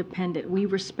is independent. We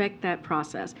respect that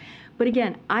process. But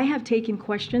again, I have taken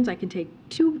questions. I can take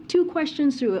two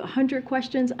questions through 100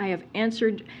 questions. I have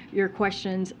answered your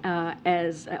questions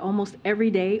as almost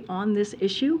every day on this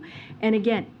issue. And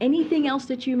again, anything else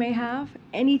that you may have,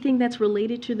 anything that's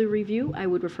related to the review, I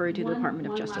would refer to the Department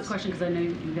of Justice. One last question, because I know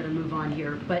you've got to move on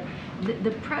here. But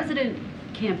the president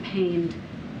campaigned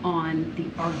on the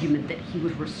argument that he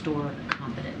would restore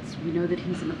confidence. We know that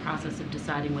he's in the process of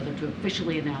deciding whether to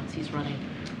officially announce he's running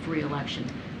for re-election.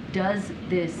 Does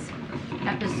this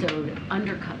episode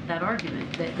undercut that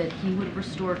argument, that he would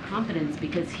restore confidence?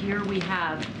 Because here we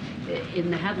have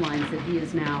in the headlines that he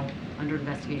is now under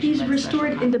investigation. He's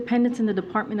restored independence in the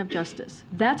Department of Justice.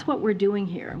 That's what we're doing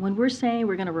here. When we're saying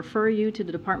we're going to refer you to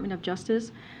the Department of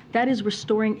Justice, that is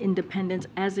restoring independence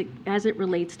as it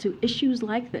relates to issues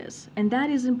like this. And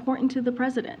that is important to the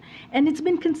president. And it's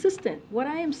been consistent. What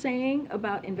I am saying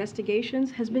about investigations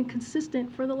has been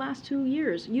consistent for the last 2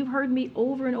 years. You've heard me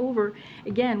over and over.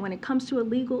 Again, when it comes to a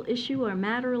legal issue or a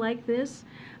matter like this,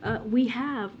 we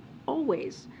have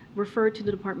always referred to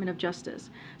the Department of Justice.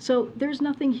 So there's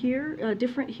nothing here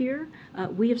different here.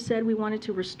 We have said we wanted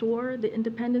to restore the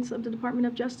independence of the Department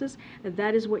of Justice.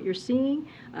 That is what you're seeing.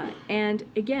 And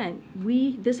again,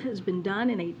 this has been done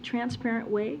in a transparent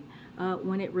way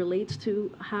when it relates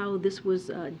to how this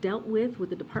was dealt with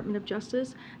the Department of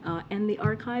Justice and the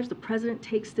archives. The president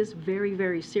takes this very,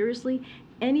 very seriously.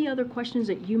 Any other questions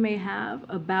that you may have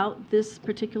about this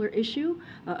particular issue,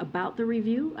 about the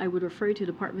review, I would refer you to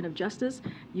the Department of Justice.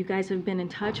 You guys have been in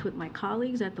touch with my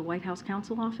colleagues at the White House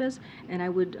Counsel Office, and I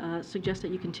would suggest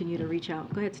that you continue to reach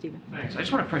out. Go ahead, Stephen. Thanks. I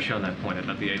just want to press you on that point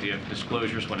about the idea of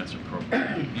disclosures when it's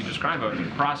appropriate. You describe a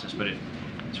process, but it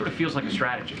sort of feels like a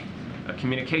strategy, a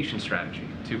communication strategy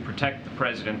to protect the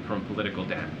president from political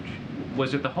damage.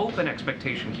 Was it the hope and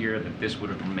expectation here that this would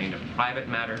have remained a private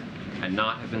matter and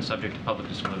not have been subject to public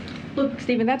disclosure? Look,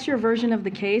 Stephen, that's your version of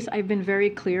the case. I've been very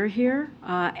clear here,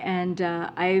 and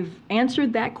I've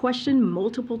answered that question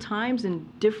multiple times in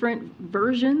different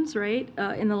versions, right,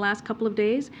 in the last couple of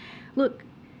days. Look,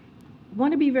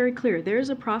 want to be very clear. There is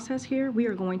a process here. We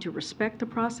are going to respect the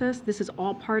process. This is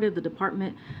all part of the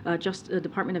Department of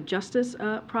Justice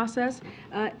process,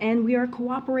 and we are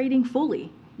cooperating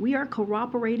fully. We are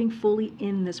cooperating fully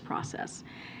in this process.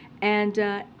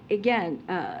 And again,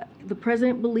 the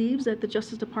president believes that the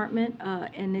Justice Department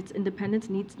and its independence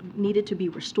needed to be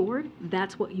restored.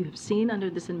 That's what you have seen under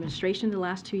this administration the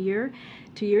last 2 years.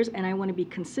 And I want to be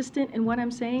consistent in what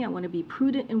I'm saying. I want to be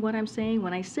prudent in what I'm saying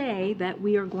when I say that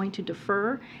we are going to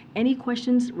defer any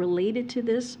questions related to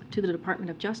this to the Department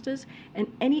of Justice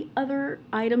and any other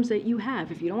items that you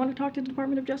have. If you don't want to talk to the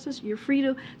Department of Justice, you're free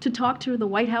to talk to the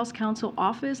White House Counsel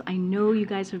Office. I know you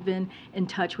guys have been in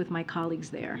touch with my colleagues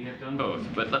there. We have done both.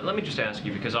 But let me just ask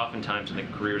you, because oftentimes in the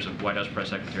careers of White House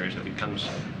press secretaries,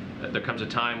 there comes a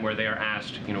time where they are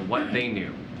asked, what they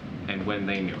knew and when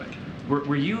they knew it.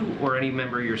 Were you or any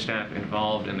member of your staff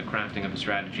involved in the crafting of a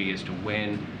strategy as to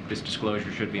when this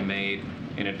disclosure should be made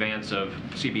in advance of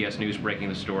CBS News breaking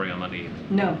the story on Monday evening?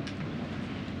 No.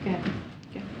 Go ahead.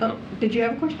 Oh, did you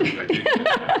have a question?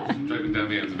 Driving down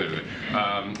the ends a bit of it.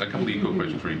 A couple of eco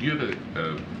questions for you. Do you have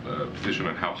a position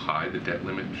on how high the debt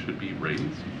limit should be raised?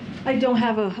 I don't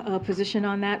have a position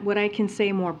on that. What I can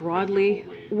say more broadly,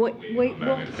 what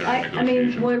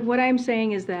I'm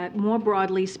saying is that more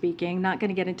broadly speaking, not going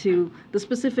to get into the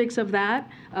specifics of that.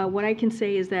 What I can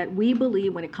say is that we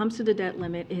believe when it comes to the debt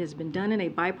limit, it has been done in a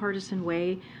bipartisan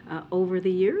way over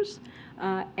the years.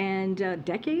 and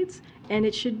decades, and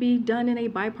it should be done in a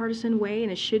bipartisan way,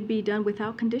 and it should be done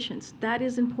without conditions. That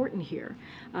is important here.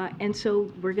 And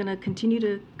so we're going to continue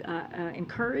to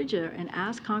encourage and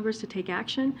ask Congress to take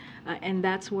action, and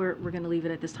that's where we're going to leave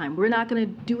it at this time. We're not going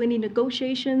to do any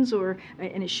negotiations,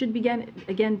 and it should be,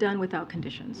 again, done without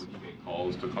conditions.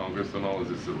 Calls to Congress and all? Is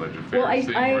this a Ledge Affairs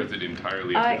thing, or is it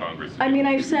entirely up to Congress? I mean,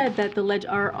 I've said that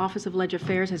our Office of Ledge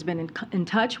Affairs has been in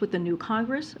touch with the new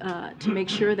Congress to make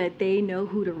sure that they know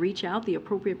who to reach out, the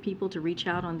appropriate people to reach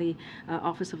out on the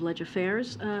Office of Ledge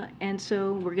Affairs. And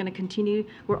so we're going to continue.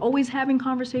 We're always having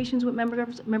conversations with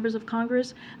members of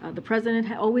Congress. The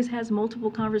President always has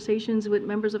multiple conversations with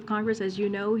members of Congress. As you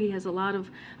know, he has a lot of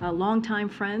longtime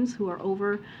friends who are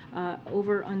over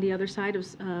on the other side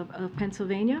of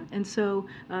Pennsylvania. And so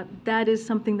that is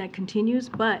something that continues.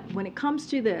 But when it comes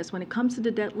to this, when it comes to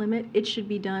the debt limit, it should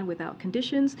be done without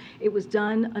conditions. It was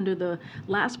done under the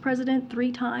last president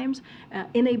 3 times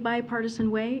in a bipartisan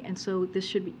way, and so this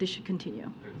should continue.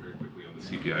 And very quickly on the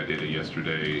CPI data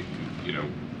yesterday,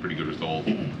 pretty good result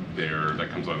there. That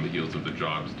comes on the heels of the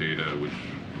jobs data, which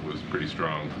was pretty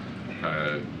strong.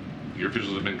 Your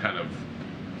officials have been kind of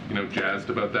jazzed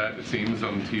about that, it seems,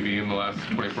 on TV in the last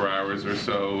 24 hours or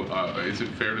so. Is it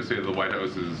fair to say that the White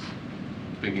House is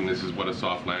thinking this is what a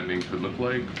soft landing could look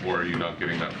like, or are you not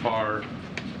getting that far?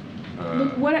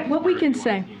 Look, what we can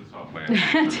say.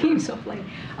 Team soft landing.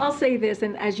 I'll say this,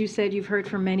 and as you said, you've heard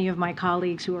from many of my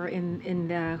colleagues who are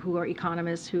who are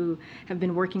economists who have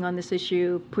been working on this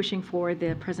issue, pushing for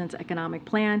the president's economic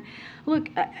plan. Look,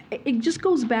 it just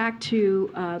goes back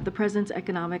to the president's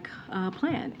economic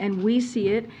plan, and we see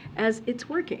it as it's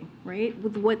working, right?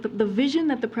 With what the vision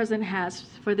that the president has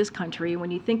for this country.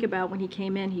 When you think about when he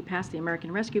came in, he passed the American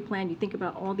Rescue Plan. You think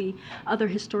about all the other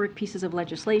historic pieces of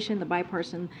legislation, the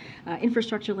bipartisan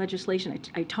infrastructure legislation.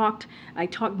 I talked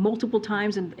multiple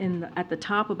times at the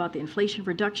top about the Inflation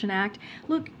Reduction Act.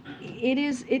 Look,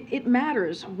 it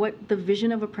matters what the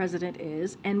vision of a president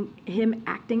is and him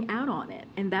acting out on it,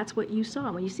 and that's what you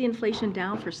saw. When you see inflation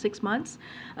down for 6 months,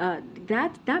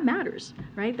 that matters,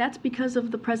 right? That's because of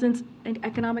the president's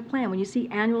economic plan. When you see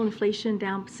annual inflation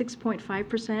down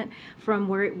 6.5% from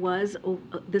where it was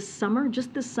this summer,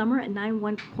 just this summer at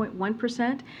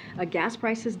 9.1%, gas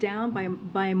prices down by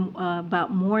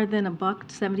about more than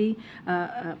 $1.70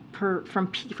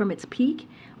 from its peak.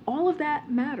 All of that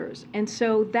matters. And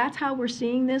so that's how we're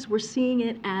seeing this. We're seeing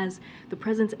it as the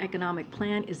president's economic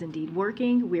plan is indeed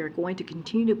working. We are going to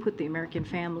continue to put the American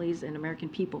families and American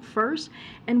people first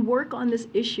and work on this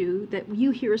issue that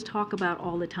you hear us talk about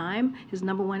all the time. His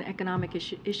number one economic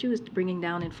issue is bringing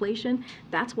down inflation.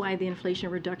 That's why the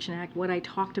Inflation Reduction Act, what I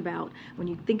talked about, when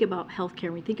you think about healthcare,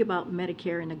 when you think about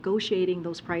Medicare and negotiating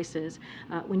those prices,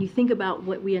 when you think about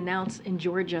what we announced in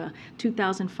Georgia,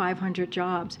 2,500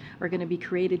 jobs are going to be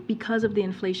created because of the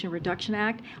Inflation Reduction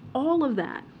Act. All of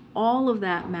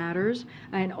that matters,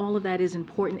 and all of that is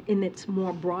important in its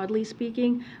more broadly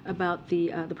speaking about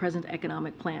the president's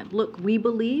economic plan. Look, we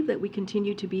believe that we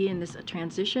continue to be in this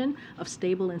transition of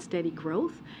stable and steady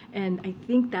growth, and I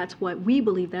think we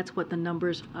believe that's what the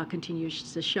numbers continue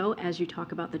to show as you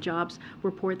talk about the jobs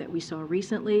report that we saw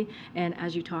recently, and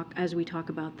as we talk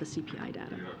about the CPI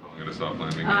data. You're not calling it a soft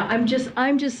landing?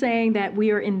 I'm just saying that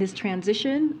we are in this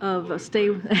transition of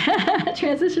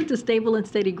transition to stable and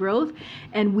steady growth,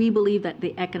 and we believe that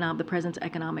the president's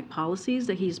economic policies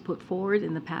that he's put forward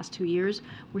in the past 2 years,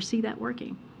 we see that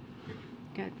working.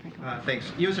 Go ahead, Franco.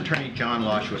 Thanks. U.S. Attorney John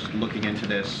Losh was looking into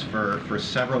this for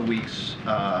several weeks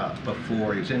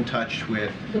before. He was in touch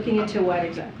with... Looking into what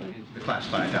exactly? The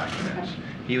classified documents. Okay.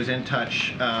 He was in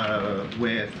touch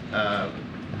with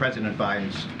President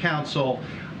Biden's counsel.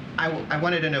 I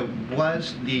wanted to know,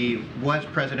 was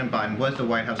President Biden, was the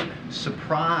White House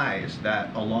surprised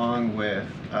that along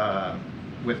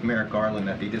with Merrick Garland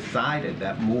that they decided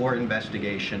that more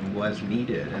investigation was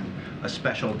needed and a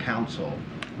special counsel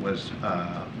was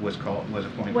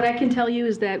appointed? What I can tell you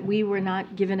is that we were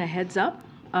not given a heads up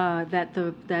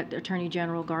that Attorney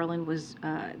General Garland was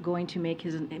going to made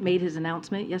his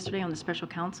announcement yesterday on the special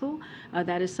counsel.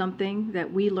 That is something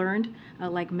that we learned,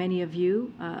 like many of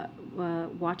you,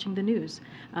 watching the news.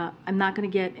 I'm not going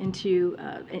to get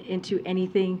into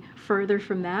anything further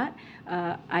from that.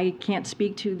 I can't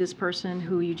speak to this person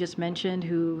who you just mentioned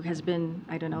who has been,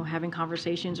 I don't know, having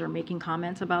conversations or making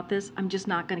comments about this. I'm just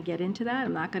not going to get into that.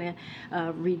 I'm not going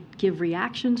to give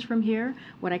reactions from here.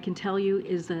 What I can tell you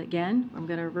is that, again, I'm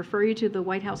going to refer you to the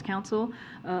White House counsel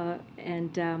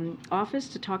and office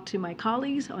to talk to my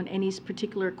colleagues on any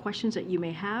particular questions that you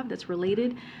may have that's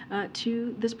related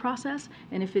to this process.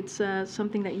 And if it's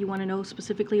something that you want to know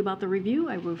specifically about the review,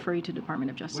 I will refer you to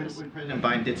Department of Justice. When President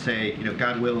Biden did say,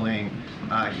 God willing,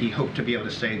 he hoped to be able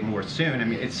to say more soon, I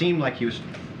mean, it seemed like he was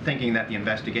thinking that the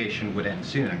investigation would end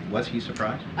soon. Was he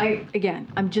surprised?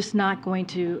 I'm just not going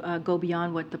to go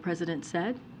beyond what the president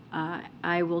said.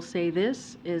 I will say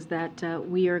this, is that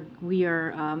we are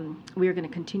going to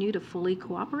continue to fully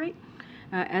cooperate.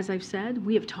 As I've said,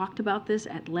 we have talked about this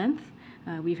at length.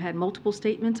 We've had multiple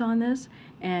statements on this,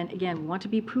 and again, we want to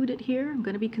be prudent here. I'm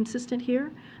going to be consistent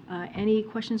here. Any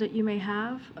questions that you may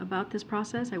have about this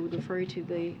process, I would refer you to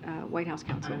the White House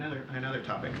counsel. Another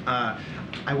topic.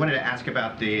 I wanted to ask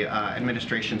about the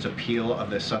administration's appeal of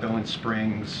the Sutherland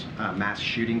Springs mass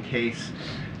shooting case.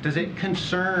 Does it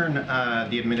concern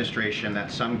the administration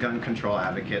that some gun control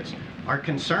advocates are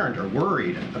concerned or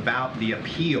worried about the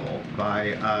appeal by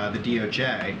the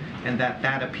DOJ, and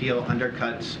that appeal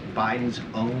undercuts Biden's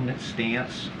own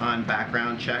stance on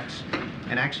background checks,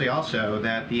 and actually also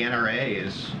that the NRA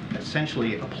is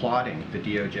essentially applauding the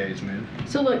DOJ's move?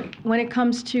 So look, when it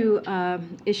comes to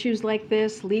issues like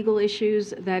this, legal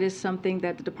issues, that is something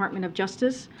that the Department of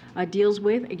Justice deals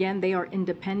with. Again, they are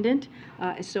independent,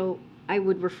 so I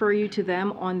would refer you to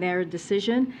them on their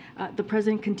decision. The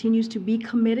president continues to be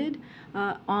committed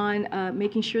on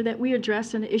making sure that we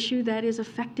address an issue that is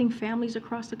affecting families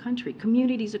across the country,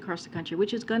 communities across the country,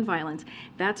 which is gun violence.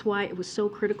 That's why it was so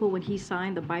critical when he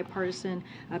signed the bipartisan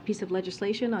piece of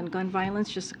legislation on gun violence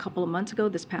just a couple of months ago,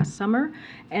 this past summer.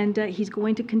 And he's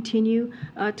going to continue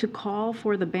to call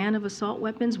for the ban of assault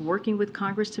weapons, working with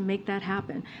Congress to make that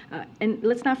happen. And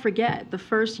let's not forget, the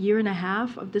first year and a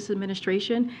half of this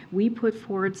administration, we put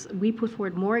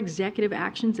forward more executive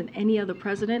actions than any other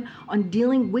president on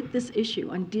dealing with this issue,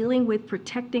 on dealing with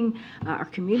protecting our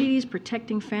communities,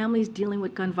 protecting families, dealing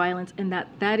with gun violence, and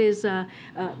that is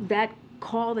that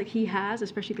call that he has,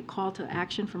 especially the call to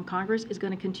action from Congress, is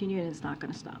going to continue, and it's not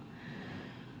going to stop.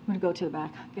 I'm going to go to the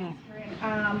back. Okay.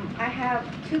 I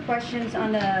have two questions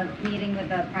on the meeting with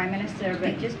the Prime Minister,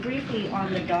 but just briefly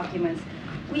on the documents.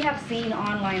 We have seen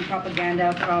online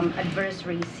propaganda from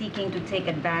adversaries seeking to take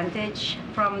advantage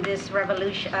from this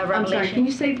revelation. I'm sorry,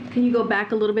 can you go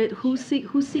back a little bit? Who's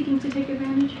seeking to take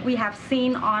advantage? We have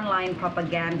seen online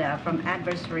propaganda from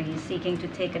adversaries seeking to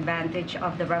take advantage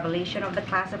of the revelation of the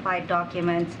classified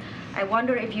documents. I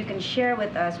wonder if you can share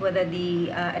with us whether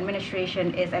the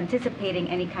administration is anticipating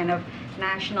any kind of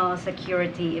national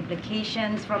security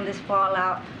implications from this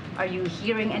fallout. Are you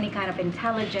hearing any kind of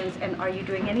intelligence, and are you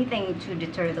doing anything to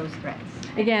deter those threats?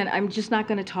 Again, I'm just not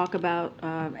going to talk about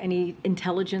any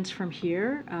intelligence from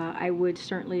here. I would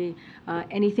certainly,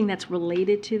 anything that's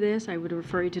related to this, I would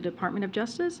refer you to the Department of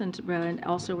Justice and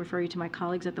also refer you to my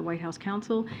colleagues at the White House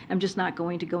Counsel. I'm just not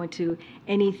going to go into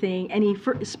anything,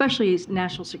 especially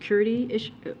national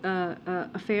security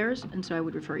affairs, and so I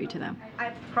would refer you to them.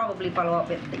 I'd probably follow up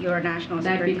with your National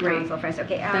Security Council friends.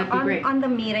 Okay, That'd be great. On the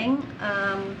meeting,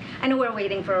 I know we're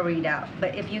waiting for a readout,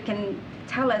 but if you can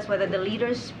tell us whether the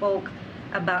leaders spoke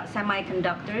about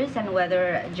semiconductors and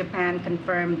whether Japan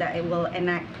confirmed that it will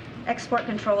enact export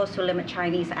controls to limit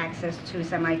Chinese access to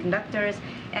semiconductors,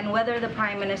 and whether the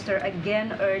Prime Minister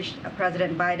again urged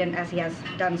President Biden, as he has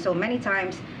done so many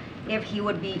times, if he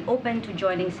would be open to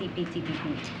joining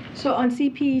CPTPP. So on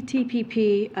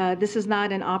CPTPP, this is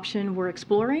not an option we're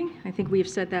exploring. I think we have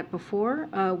said that before.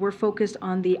 We're focused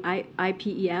on the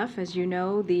IPEF, as you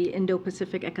know, the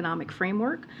Indo-Pacific Economic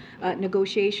Framework,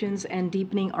 negotiations and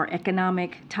deepening our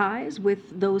economic ties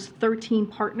with those 13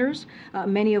 partners,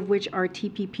 many of which are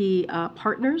TPP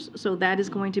partners. So that is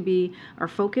going to be our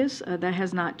focus. That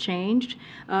has not changed.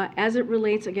 As it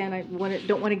relates, again, I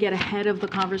don't want to get ahead of the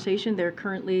conversation. They're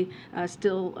currently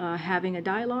still having a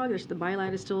dialogue. The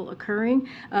bilat is still occurring,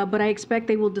 but I expect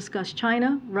they will discuss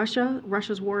China,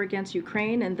 Russia's war against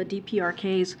Ukraine, and the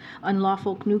DPRK's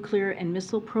unlawful nuclear and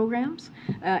missile programs,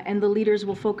 and the leaders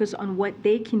will focus on what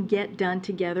they can get done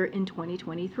together in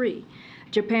 2023.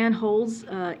 Japan holds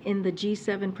in the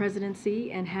G7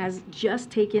 presidency and has just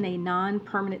taken a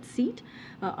non-permanent seat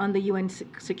on the UN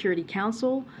Security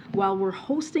Council, while we're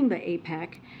hosting the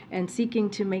APEC and seeking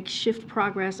to make shift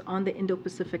progress on the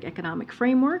Indo-Pacific Economic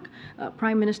Framework.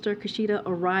 Prime Minister Kishida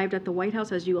arrived at the White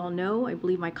House, as you all know. I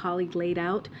believe my colleague laid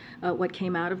out what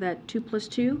came out of that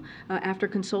 2+2 after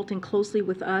consulting closely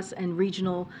with us and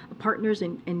regional partners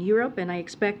in Europe, and I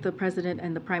expect the President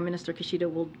and the Prime Minister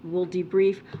Kishida will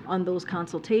debrief on those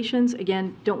consultations.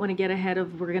 Again, don't want to get ahead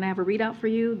of, we're going to have a readout for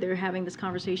you. They're having this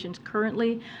conversation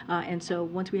currently, and so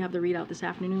once we have the readout this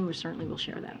afternoon, we certainly will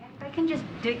share that. If I can just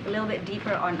dig a little bit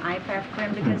deeper on IPEF,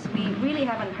 Karine, because we really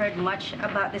haven't heard much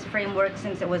about this framework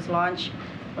since it was launched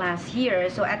last year.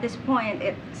 So at this point,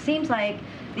 it seems like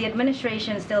the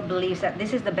administration still believes that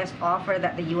this is the best offer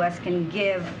that the U.S. can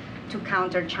give to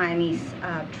counter Chinese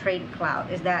trade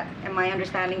clout. Am I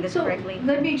understanding this correctly?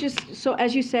 Let me so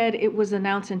as you said, it was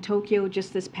announced in Tokyo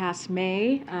just this past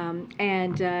May,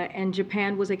 and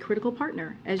Japan was a critical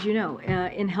partner, as you know,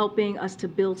 in helping us to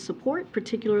build support,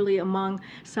 particularly among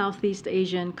Southeast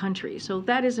Asian countries. So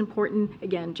that is important.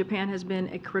 Again, Japan has been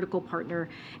a critical partner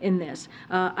in this.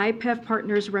 IPEF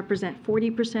partners represent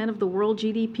 40% of the world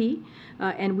GDP,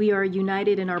 and we are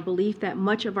united in our belief that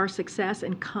much of our success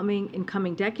in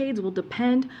coming decades will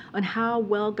depend on how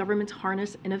well governments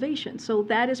harness innovation. So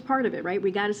that is part of it, right? We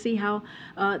got to see how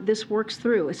this works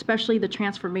through, especially the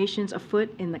transformations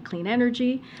afoot in the clean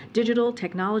energy, digital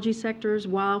technology sectors,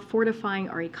 while fortifying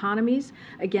our economies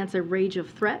against a range of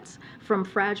threats, from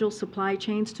fragile supply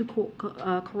chains to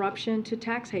corruption to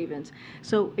tax havens.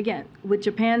 So again, with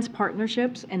Japan's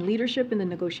partnerships and leadership in the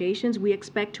negotiations, we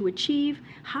expect to achieve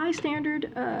high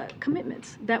standard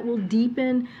commitments that will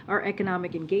deepen our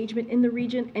economic engagement in the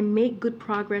region and make good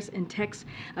progress in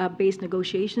text-based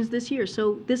negotiations this year.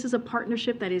 So this is a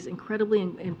partnership that is incredibly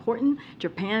important.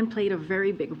 Japan played a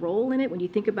very big role in it. When you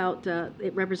think about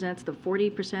it represents the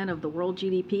 40% of the world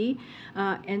GDP.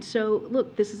 And so,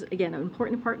 look, this is, again, an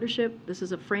important partnership. This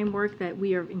is a framework that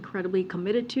we are incredibly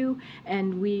committed to,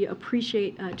 and we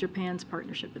appreciate Japan's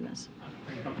partnership in this.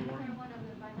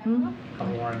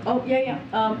 Oh, yeah.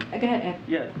 Go ahead, Ed.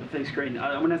 Yeah, thanks, Karine.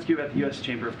 I want to ask you about the U.S.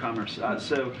 Chamber of Commerce.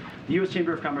 So the U.S.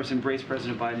 Chamber of Commerce embraced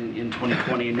President Biden in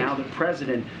 2020, and now the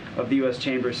president of the U.S.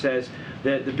 Chamber says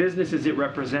that the businesses it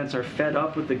represents are fed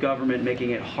up with the government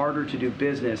making it harder to do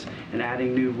business and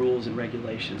adding new rules and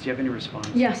regulations. Do you have any response?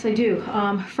 Yes, I do.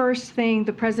 First thing,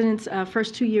 the president's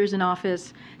first 2 years in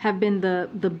office have been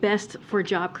the best for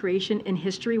job creation in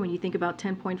history when you think about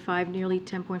nearly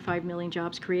 10.5 million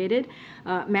jobs created.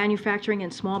 Manufacturing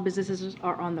and small businesses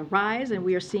are on the rise, and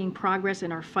we are seeing progress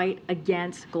in our fight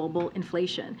against global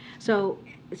inflation. So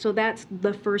that's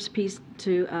the first piece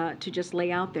to just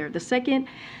lay out there. The second,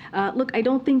 look, I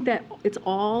don't think that it's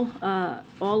all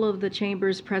of the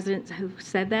chamber's presidents who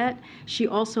said that. She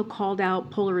also called out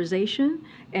polarization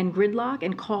and gridlock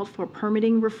and called for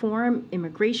permitting reform,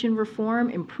 immigration reform,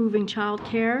 improving child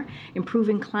care,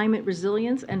 improving climate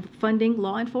resilience, and funding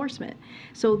law enforcement.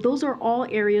 So those are all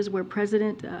areas where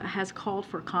President has called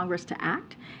for Congress to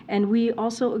act. And we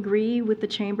also agree with the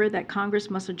chamber that Congress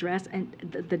must address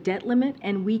the debt limit,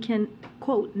 and we can,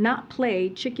 quote, not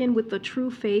play chicken with the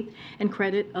true faith and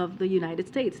credit of the United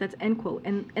States. That's end quote.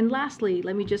 And lastly,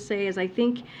 let me just say, as I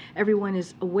think everyone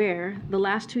is aware, the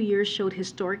last 2 years showed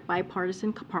historic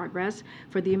bipartisan progress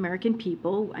for the American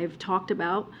people. I've talked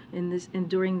about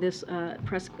during this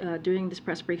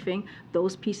press briefing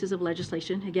those pieces of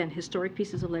legislation, again, historic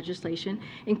pieces of legislation,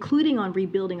 including on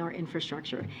rebuilding our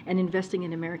infrastructure and investing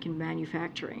in American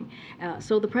manufacturing.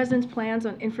 So the president's plans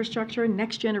on infrastructure,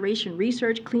 next generation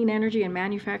research, clean energy, and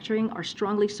manufacturing are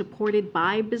strongly supported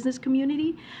by business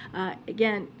community.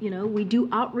 Again, we do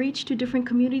outreach to different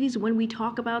communities when we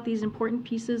talk about these important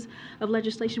pieces of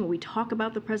legislation, when we talk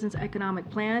about the president's economic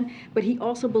plan, but he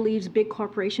also believes big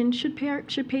corporations should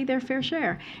pay their fair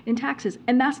share in taxes.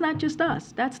 And that's not just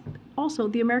us. That's also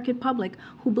the American public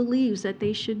who believes that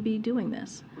they should be doing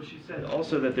this. Well, she said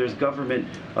also that there's government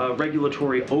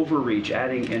regulatory overreach,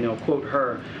 adding, and I'll quote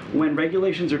her, when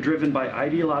regulations are driven by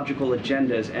ideological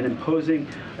agendas and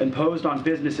imposed on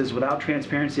businesses without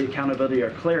transparency, accountability, or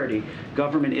clarity,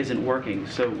 government isn't working.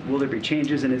 So will there be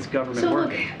changes, and is government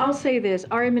working? Look, I'll say this.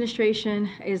 Our administration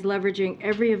is leveraging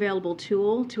every available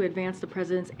tool to advance the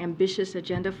president's ambitious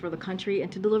agenda for the country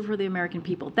and to deliver for the American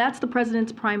people. That's the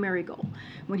president's primary goal.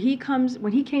 When he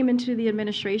came into the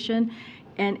administration,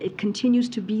 and it continues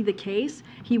to be the case,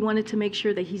 he wanted to make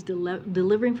sure that he's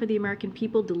delivering for the American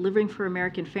people, delivering for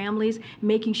American families,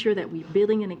 making sure that we're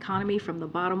building an economy from the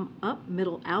bottom up,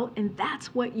 middle out, and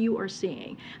that's what you are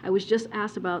seeing. I was just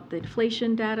asked about the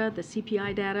inflation data, the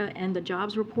CPI data, and the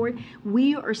jobs report.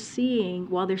 We are seeing,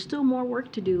 while there's still more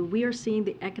work to do, we are seeing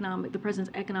the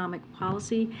president's economic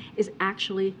policy is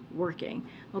actually working.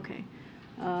 Okay.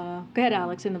 Go ahead,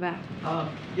 Alex, in the back.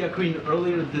 Yeah, Karine,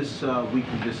 earlier this week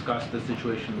we discussed the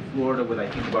situation in Florida with, I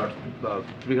think, about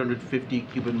 350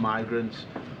 Cuban migrants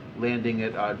landing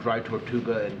at Dry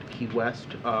Tortuga and Key West.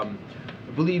 I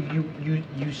believe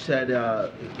you said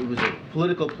it was a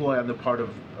political ploy on the part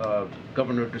of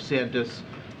Governor DeSantis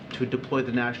to deploy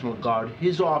the National Guard.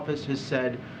 His office has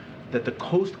said that the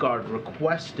Coast Guard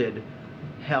requested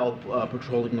help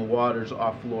patrolling the waters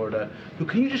off Florida. So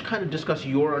can you just kind of discuss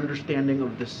your understanding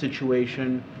of the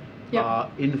situation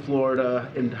in Florida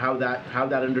and how that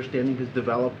understanding has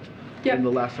developed in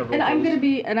the last several And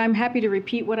days. I'm happy to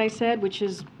repeat what I said, which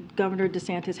is Governor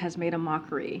DeSantis has made a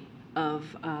mockery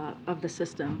of the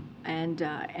system,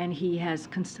 and he has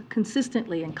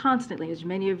consistently and constantly, as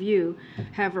many of you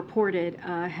have reported,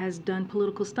 has done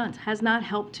political stunts, has not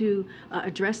helped to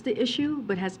address the issue,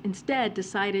 but has instead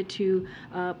decided to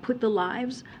put the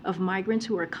lives of migrants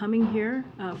who are coming here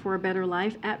for a better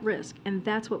life at risk, and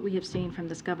that's what we have seen from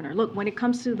this governor. Look, when it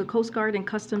comes to the Coast Guard and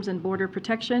Customs and Border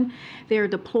Protection, they are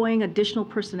deploying additional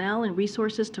personnel and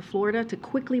resources to Florida to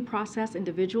quickly process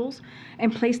individuals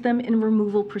and place them in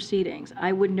removal proceedings.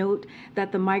 I would note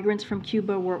that the migrants from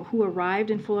Cuba who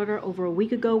arrived in Florida over a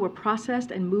week ago were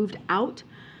processed and moved out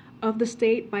of the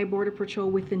state by Border Patrol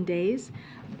within days.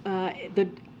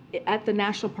 At the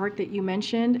national park that you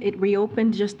mentioned, it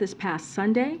reopened just this past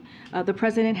Sunday. The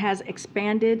president has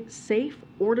expanded safe,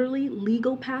 orderly,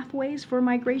 legal pathways for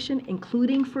migration,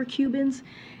 including for Cubans,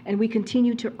 and we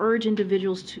continue to urge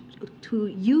individuals to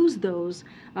use those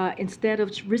instead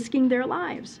of risking their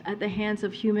lives at the hands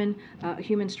of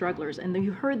human strugglers. And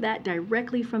you heard that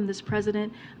directly from this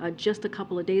president just a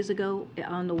couple of days ago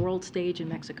on the world stage in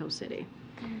Mexico City.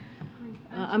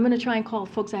 I'm going to try and call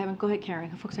folks I haven't. Go ahead,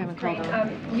 Karen. Folks I haven't called.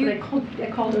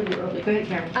 I called her early. Go ahead,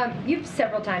 Karen. You've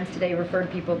several times today referred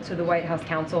people to the White House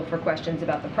counsel for questions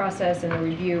about the process and the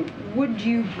review. Would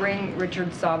you bring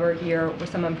Richard Sauber here or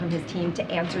someone from his team to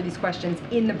answer these questions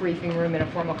in the briefing room in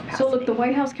a formal capacity? So look, the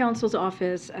White House counsel's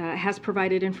office has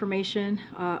provided information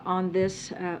on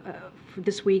this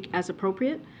this week as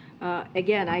appropriate.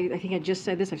 Again, I think I just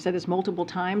said this, I've said this multiple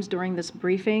times during this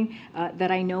briefing,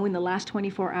 that I know in the last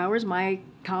 24 hours, my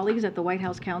colleagues at the White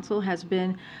House Counsel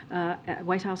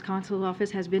White House Counsel's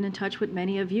office has been in touch with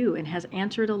many of you and has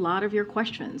answered a lot of your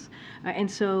questions. And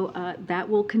so that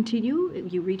will continue.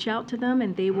 You reach out to them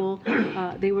and they will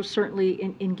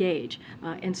certainly engage.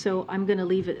 And so I'm going to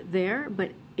leave it there.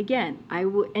 But again,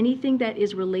 anything that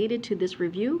is related to this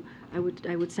review, I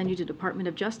would send you to Department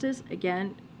of Justice.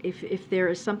 Again, if there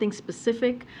is something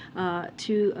specific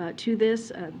to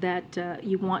this that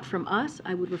you want from us,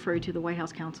 I would refer you to the White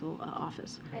House Counsel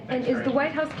office. And is the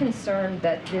White House concerned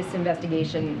that this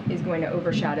investigation is going to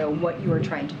overshadow what you are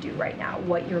trying to do right now,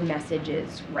 what your message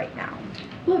is right now?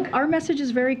 Look, our message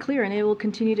is very clear, and it will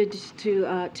continue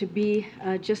to be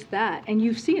just that. And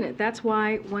you've seen it. That's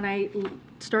why when I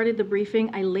started the briefing,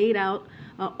 I laid out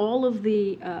all of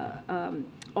the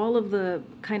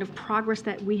kind of progress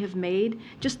that we have made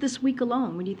just this week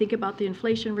alone. When you think about the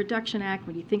Inflation Reduction Act,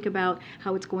 when you think about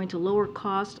how it's going to lower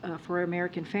costs for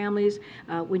American families,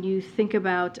 when you think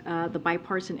about the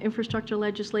bipartisan infrastructure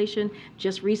legislation,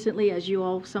 just recently, as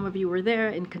some of you were there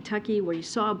in Kentucky, where you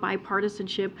saw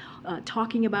bipartisanship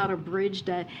talking about a bridge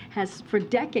that has, for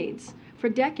decades,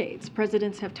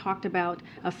 presidents have talked about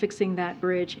fixing that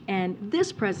bridge. And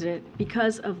this president,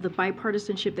 because of the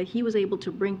bipartisanship that he was able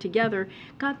to bring together,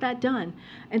 got that done.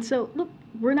 And so, look,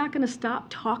 we're not going to stop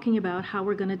talking about how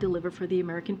we're going to deliver for the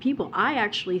American people. I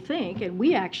actually think, and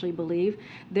we actually believe,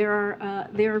 there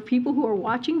are people who are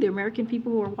watching, the American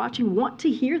people who are watching want to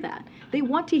hear that. They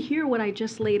want to hear what I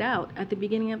just laid out at the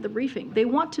beginning of the briefing. They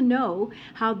want to know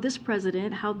how this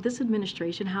president, how this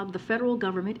administration, how the federal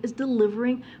government is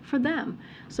delivering for them.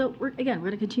 So we're going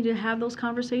to continue to have those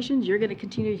conversations. You're going to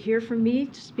continue to hear from me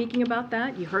speaking about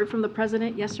that. You heard from the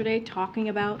president yesterday talking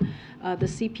about the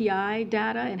CPI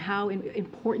data and how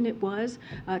important it was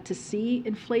to see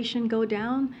inflation go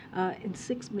down in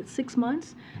six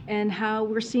months, and how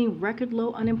we're seeing record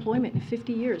low unemployment in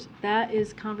 50 years. That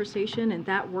is conversation, and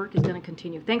that work is going to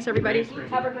continue. Thanks, everybody.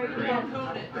 Have a great weekend.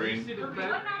 Are you the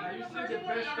best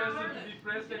person to be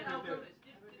press secretary?